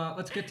 So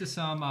let's get to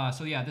some.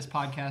 So yeah, this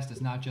podcast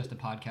is not just a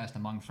podcast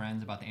among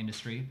friends about the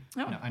industry.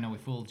 Oh. I know we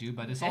fooled you,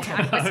 but it's also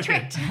I was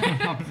tricked.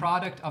 a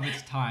product of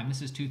its time.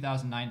 This is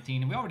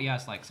 2019, and we already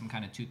asked like some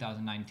kind of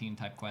 2019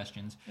 type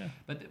questions. Yeah.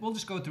 But we'll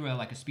just go through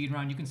like a speed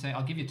round. You can say,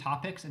 I'll give you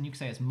topics, and you can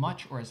say as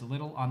much or as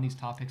little on these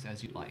topics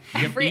as you'd like.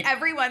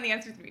 Everyone, the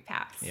answer's gonna be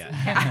pass. Yeah.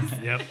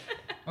 Pass. Yep.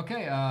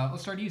 Okay,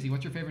 let's start easy.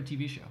 What's your favorite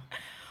TV show?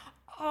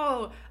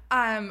 Oh,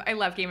 I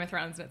love Game of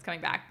Thrones and it's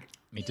coming back.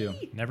 Me too.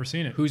 Never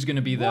seen it. Who's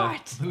gonna be the?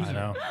 What? Who's I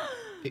there? know.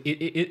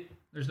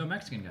 There's no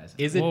Mexican guys.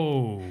 Is it?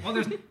 Whoa. Oh,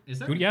 there's. Is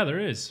there? Yeah, there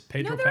is.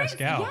 Pedro No, there is.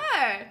 Pascal.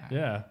 Yeah,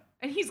 Yeah.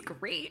 and he's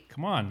great.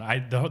 Come on.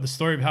 The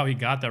story of how he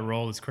got that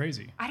role is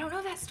crazy. I don't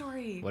know that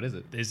story. What is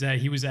it? Is that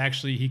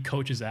he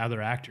coaches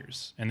other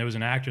actors, and there was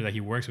an actor that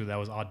he works with that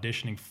was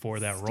auditioning for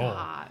that role,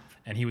 Stop.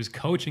 and he was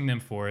coaching them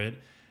for it,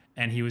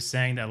 and he was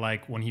saying that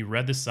like when he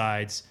read the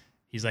sides,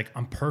 he's like,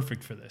 I'm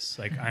perfect for this,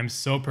 like I'm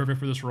so perfect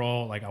for this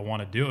role, like I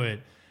want to do it,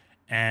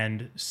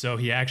 and so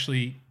he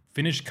actually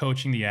finished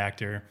coaching the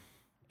actor,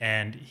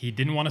 and he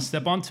didn't want to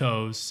step on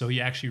toes, so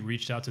he actually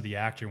reached out to the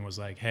actor and was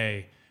like,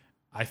 hey,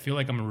 I feel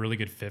like I'm a really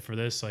good fit for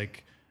this,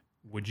 like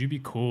would you be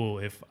cool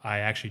if I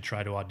actually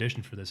try to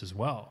audition for this as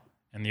well?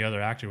 And the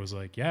other actor was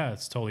like, yeah,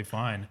 it's totally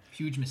fine.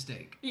 Huge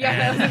mistake.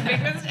 Yeah, that was a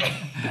big mistake.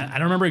 I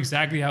don't remember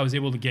exactly how I was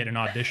able to get an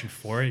audition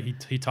for it.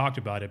 He talked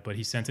about it, but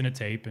he sent in a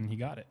tape and he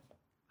got it.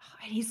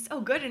 And he's so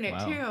good in it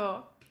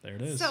Wow. There it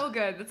too. is. So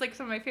good. That's like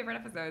some of my favorite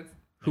episodes.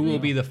 Who will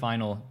be the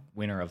final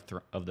winner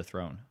of the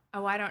throne?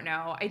 Oh, I don't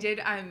know. I did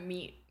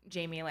meet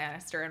Jamie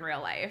Lannister in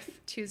real life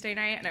Tuesday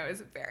night, and I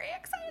was very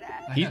excited.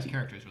 That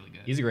character is really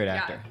good. He's a great Yeah,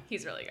 actor.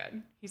 he's really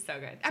good. He's so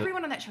good.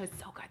 Everyone on that show is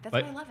so good. That's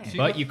But, why I love it.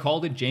 but you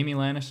called it Jamie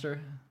Lannister?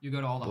 You go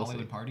to all the We'll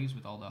Hollywood see. parties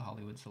with all the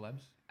Hollywood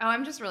celebs. Oh,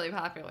 I'm just really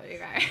popular, you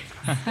guys.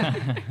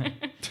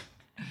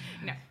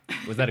 No.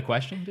 Was that a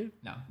question, dude?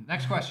 No.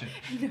 Next question.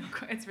 No,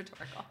 it's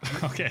rhetorical.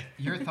 Okay.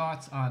 Your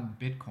thoughts on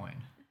Bitcoin?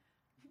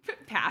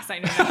 Pass. I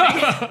know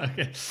nothing.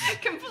 Okay.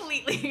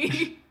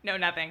 Completely know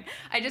nothing.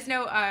 I just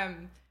know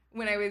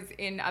when I was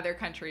in other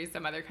countries,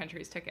 some other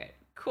countries took it.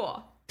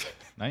 Cool.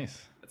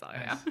 Nice. That's all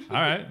I know.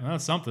 All right. Well,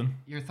 that's something.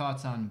 Your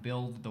thoughts on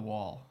Build the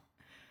Wall?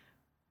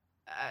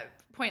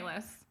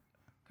 Pointless.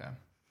 Okay.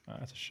 Oh,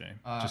 that's a shame.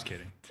 Uh, Just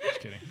kidding.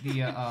 Just kidding.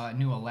 The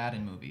new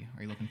Aladdin movie.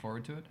 Are you looking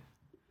forward to it?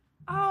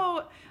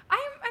 Oh, I'm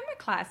a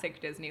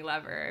classic Disney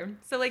lover.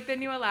 So like the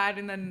new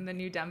Aladdin and the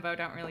new Dumbo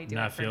don't really do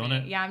Not it for feeling me.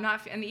 it? Yeah, I'm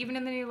not. And even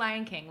in the new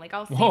Lion King, like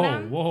I'll see Whoa,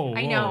 them. whoa,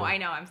 I know.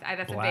 whoa.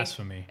 That's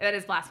Blasphemy. A big, that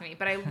is blasphemy.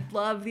 But I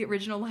love the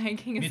original Lion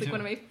King. It's Me like too.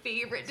 one of my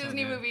favorite So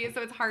Disney good. movies.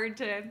 So it's hard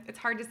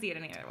to see it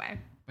any other way.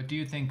 But do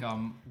you think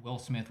Will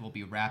Smith will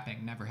be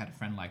rapping "Never Had a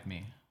Friend Like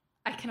Me"?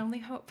 I can only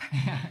hope.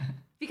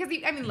 Because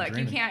look, you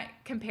dreaming. can't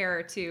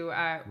compare to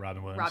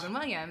Robin Williams. Robin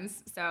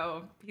Williams.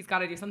 So he's got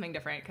to do something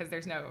different because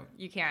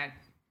you can't.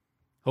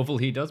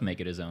 Hopefully he does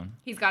make it his own.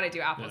 He's got to do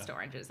apples Yeah. to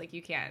oranges. Like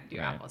you can't do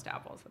Right. apples to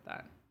apples with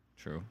that.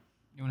 True.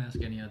 You want to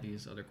ask any of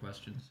these other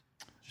questions?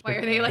 Why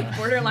are they like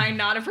borderline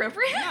not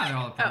appropriate? Yeah, they're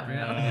all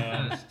appropriate.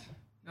 Oh. Just-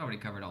 we already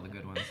covered all the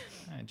good ones.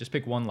 All right, just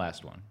pick one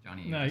last one.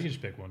 Johnny. No, you can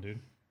just pick one, dude.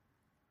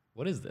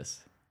 What is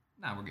this?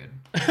 Nah, we're good.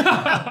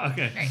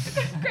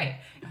 Okay.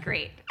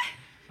 Great.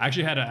 I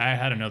actually I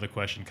had another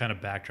question, kind of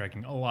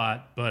backtracking a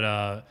lot,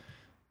 but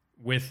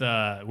with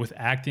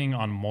acting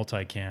on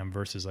multicam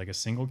versus like a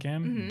single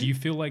cam, Mm-hmm. do you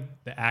feel like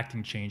the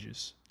acting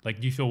changes? Like,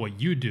 do you feel what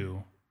you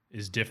do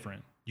is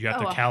different? You have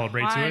to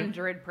calibrate to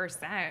it.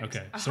 100%.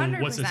 Okay. So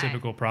what's the 100%.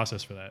 typical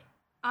process for that?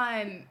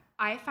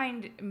 I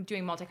find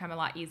doing multicam a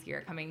lot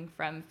easier coming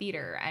from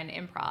theater and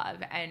improv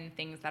and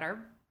things that are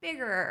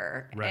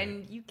bigger. Right.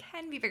 And you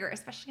can be bigger,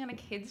 especially on a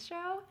kids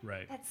show.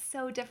 Right. That's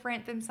so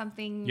different than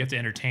something. You have to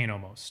entertain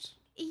almost.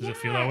 Does it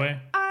feel that way?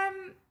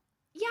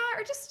 Yeah,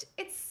 or just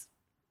it's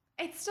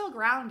still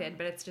grounded,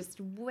 but it's just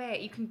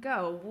you can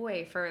go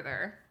way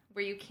further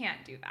where you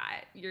can't do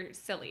that. You're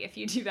silly if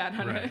you do that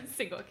on a Right.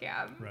 single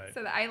cam. Right.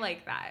 So I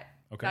like that.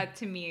 Okay. That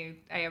to me,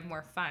 I have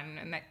more fun,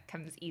 and that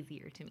comes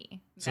easier to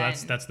me. So than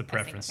that's the a single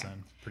preference cam.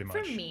 then, pretty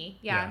much. For me,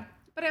 yeah.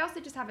 But I also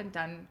just haven't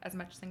done as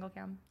much single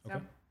cam. So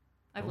Okay.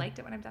 I've liked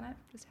it when I've done it.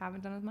 Just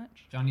haven't done as much.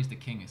 Johnny's the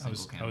king of I single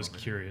was cam. I was over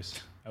here.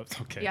 curious.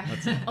 Okay. Yeah,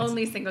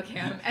 only single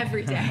cam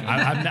every day.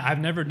 I've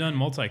never done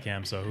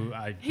multicam, so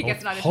He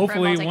gets an audition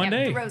hopefully for a one multicam,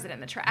 day. throws it in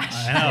the trash.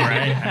 I know,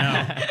 right? I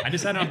know. I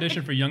just had an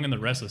audition for Young and the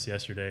Restless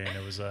yesterday, and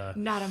it was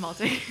Not a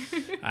multi.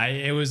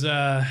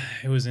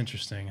 it was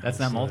interesting. That's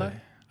not multi?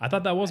 I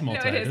thought that was No,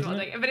 multi. it is isn't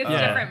multi, but it's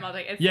Yeah. different multi.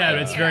 It's Yeah, like,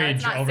 but it's very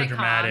it's not over sitcom,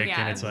 dramatic,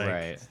 yeah. and it's like,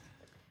 Right.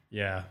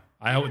 yeah.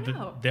 don't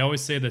know. They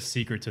always say the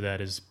secret to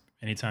that is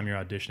anytime you're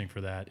auditioning for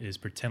that is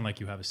pretend like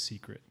you have a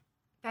secret.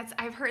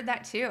 I've heard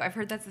that too. I've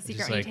heard that's the secret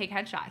just when like- you take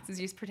headshots. Is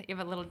you just pretend you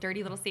have a little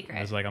dirty little secret.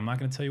 I was like, I'm not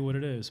going to tell you what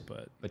it is,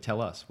 but But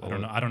tell us. I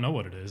don't know. I don't know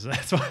what it is.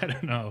 That's why I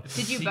don't know.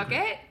 Did you book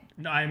it?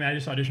 No, I mean, I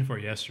just auditioned for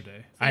it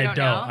yesterday. So you don't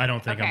know? I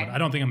don't think Okay. I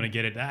don't think I'm going to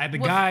get it. The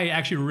Well- guy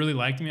actually really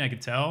liked me. I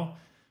could tell.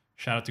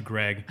 Shout out to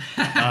Greg.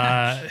 Oh,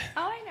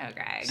 I know,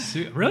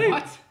 Greg. Really?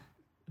 What?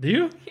 Do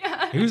you?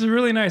 Yeah. He was a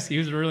really nice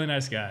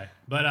guy.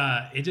 But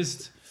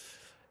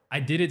I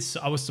did it.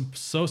 I was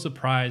so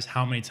surprised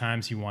how many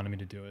times he wanted me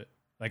to do it.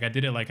 Like I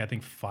did it like I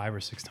think 5 or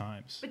 6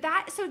 times. But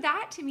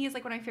that to me is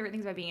like one of my favorite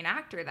things about being an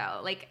actor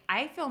though. Like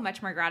I feel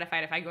much more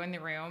gratified if I go in the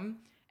room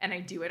and I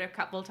do it a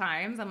couple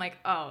times. I'm like,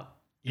 oh,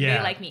 Yeah.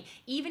 they like me.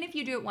 Even if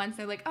you do it once,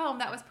 they're like, oh,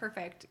 that was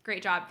perfect.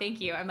 Great job. Thank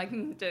you. I'm like,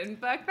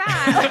 didn't book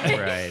that.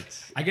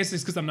 Right. I guess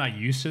it's because I'm not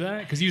used to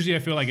that. Because usually I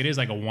feel like it is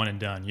like a one and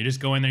done. You just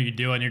go in there, you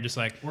do it, and you're just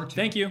like, Or two.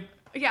 thank you.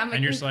 Yeah, I'm like,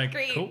 And you're just like,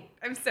 great. cool.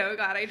 I'm so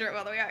glad I drove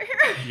all the way out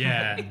here.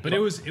 Yeah, but it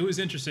was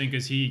interesting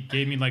because he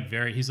gave me like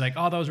he's like,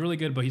 oh, that was really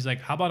good, but he's like,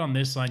 how about on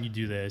this line you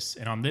do this,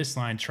 and on this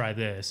line try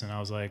this, and I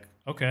was like,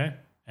 okay,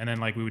 and then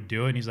like we would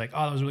do it, and he's like,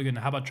 oh, that was really good.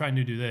 Now how about trying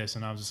to do this,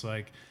 and I was just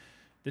like,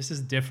 this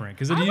is different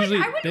because I usually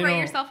wouldn't they write don't-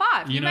 yourself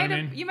off. You know might what I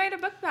have mean? you might have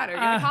booked better.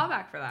 Get a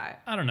callback for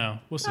that. I don't know.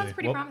 We'll see. Sounds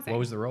pretty What, promising. what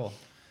was the role?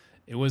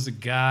 It was a You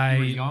were guy.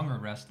 young or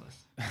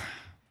restless?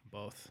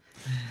 Both.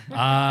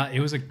 It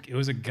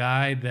was a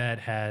guy that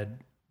had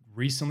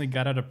recently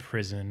got out of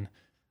prison,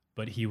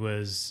 but he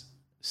was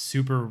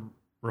super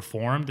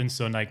reformed, and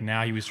so like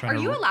now he was trying Are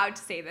to. you allowed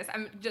to say this?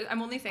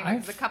 I'm only saying that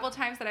because I've- a couple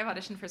times that I've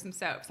auditioned for some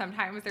soap,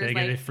 sometimes there's Did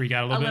I like freak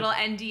out a little bit?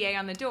 NDA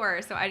on the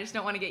door, so I just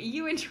don't want to get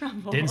you in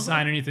trouble. Didn't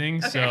sign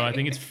anything, so Okay. I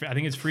think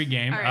it's free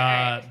game. All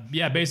right.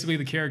 Yeah, basically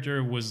the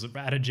character was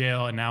out of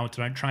jail and now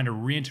trying to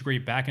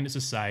reintegrate back into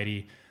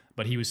society,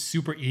 but he was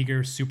super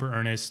eager, super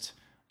earnest,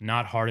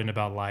 not hardened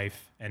about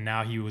life, and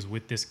now he was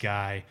with this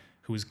guy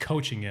who was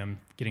coaching him,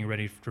 getting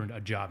ready for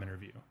a job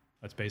interview.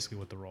 That's basically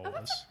what the role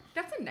was.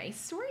 That's a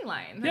nice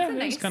storyline. That's Yeah, a it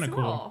nice was kind of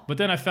role. cool. But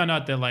then I found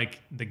out that like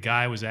the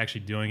guy was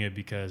actually doing it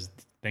because,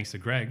 thanks to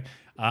Greg,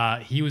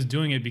 he was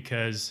doing it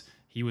because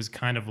he was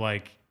kind of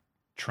like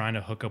trying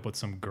to hook up with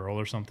some girl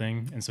or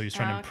something, and so he's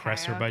trying to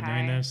impress her by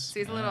doing this. So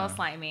he's a little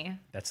slimy.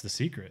 That's the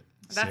secret.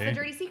 That's See? the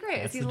dirty secret.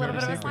 That's He's the a little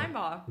bit dirty of a secret. slime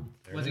ball.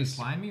 There Was it he is.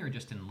 slimy or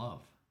just in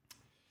love?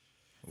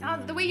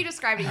 The way you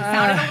described it, he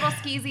sounded a little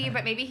skeezy,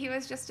 but maybe he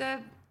was just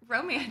a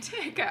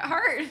romantic at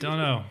heart. Don't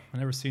know. I've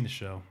never seen the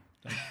show.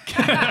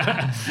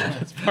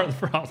 That's part of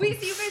the problem. Wait,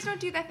 so you guys don't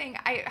do that thing?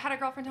 I had a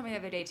girlfriend tell me the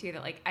other day too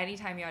that like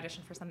anytime you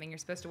audition for something, you're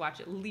supposed to watch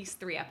at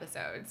least 3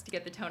 episodes to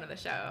get the tone of the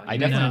show. I You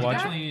guys definitely don't do watch-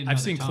 that? Definitely I've another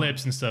seen tone.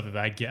 clips and stuff of it.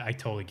 I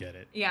totally get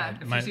it. Yeah.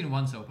 If My- you've seen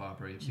one soap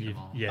opera, you've seen them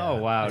all. Yeah. Oh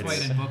wow. That's why you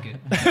dude. didn't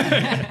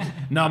book it.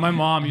 No, my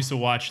mom used to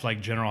watch like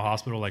General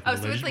Hospital like, Oh,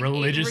 so it's like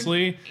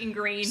religiously.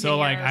 ingrained. So in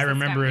like your I system,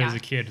 remember yeah. as a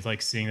kid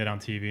like seeing that on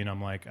TV, and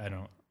I'm like, I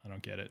don't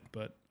get it,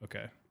 but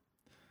okay.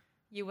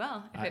 You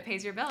will. If it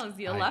pays your bills,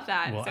 you'll I love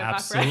that. will soap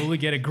absolutely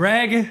get it.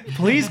 Greg,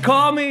 please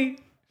call me. opera.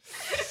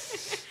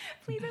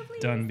 Please, oh,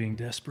 please. Done being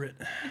desperate.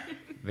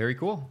 Very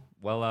cool.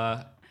 Well,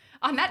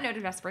 On that note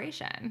of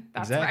desperation,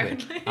 that's where I would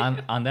exactly.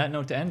 like. on that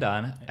note to end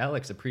on,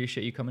 Alex,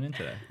 appreciate you coming in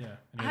today. Yeah.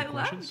 Any I other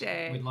questions? loved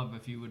it. We'd love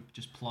if you would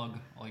just plug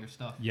all your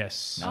stuff.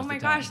 Yes. Oh Now's my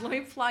the time. gosh, let me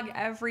plug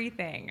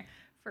everything.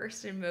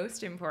 First and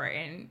most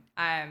important.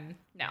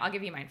 No, I'll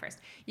give you mine first.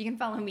 You can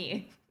follow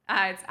me.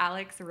 It's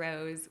Alex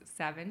Rose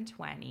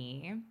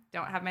 720.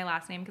 Don't have my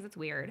last name because it's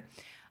weird.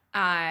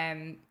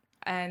 And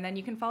then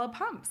you can follow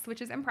Pumps,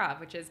 which is improv,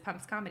 which is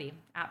Pumps Comedy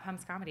at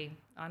Pumps Comedy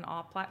on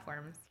all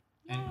platforms.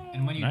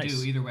 And when you Nice.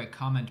 do, either way,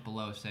 comment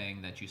below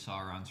saying that you saw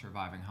her on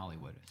Surviving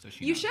Hollywood. So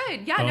she You knows.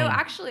 should. Yeah, no, Boom.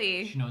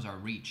 actually. She knows our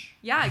reach.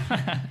 Yeah,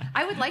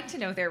 I would like to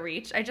know their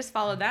reach. I just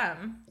follow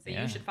them. So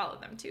Yeah. you should follow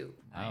them too.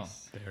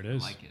 Nice. There it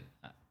is. I like it.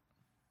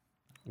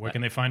 Where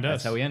can they find us?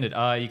 That's how we ended.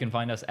 You can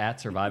find us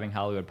at Surviving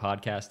Hollywood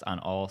Podcast on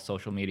all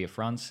social media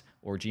fronts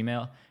or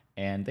Gmail,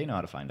 and they know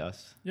how to find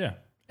us. Yeah.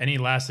 Any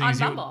last On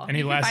things? Bumble. Any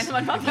You can last?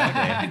 find them on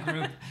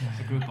Bumble. It's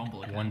a group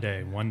Bumble account.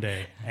 One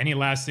day. Any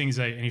last things?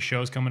 Any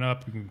shows coming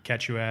up? We can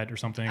catch you at or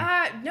something.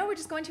 No, we're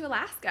just going to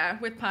Alaska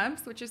with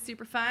Pumps, which is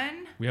super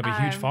fun. We have a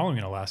huge following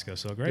in Alaska,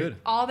 so great. Good.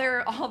 All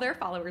their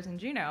followers in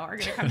Juneau are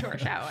going to come to our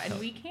show, and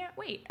we can't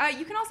wait.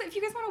 You can also, if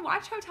you guys want to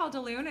watch Hotel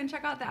Duluth and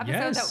check out the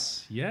episode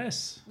that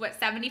Yes. what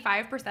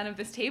 75% of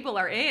this table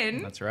are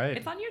in. That's right.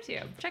 It's on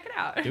YouTube. Check it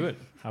out. Do it.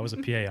 I was a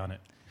PA on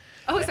it.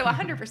 Oh, so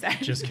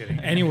 100%. Just kidding.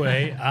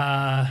 Anyway,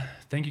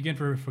 thank you again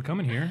for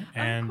coming here,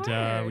 and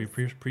we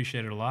course.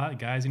 appreciate it a lot,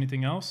 guys.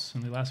 Anything else?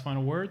 Any last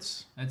final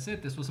words? That's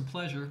it. This was a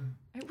pleasure.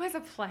 It was a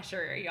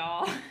pleasure,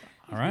 y'all.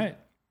 All right.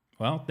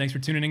 Well, thanks for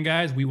tuning in,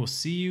 guys. We will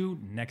see you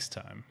next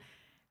time.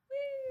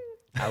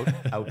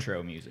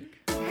 Outro music.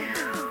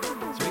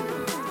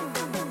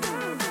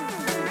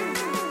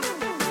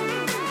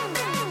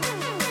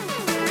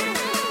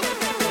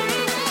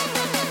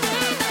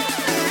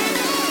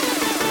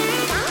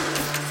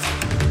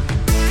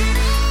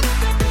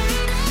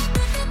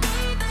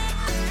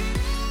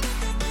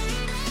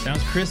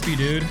 Sounds crispy,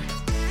 dude.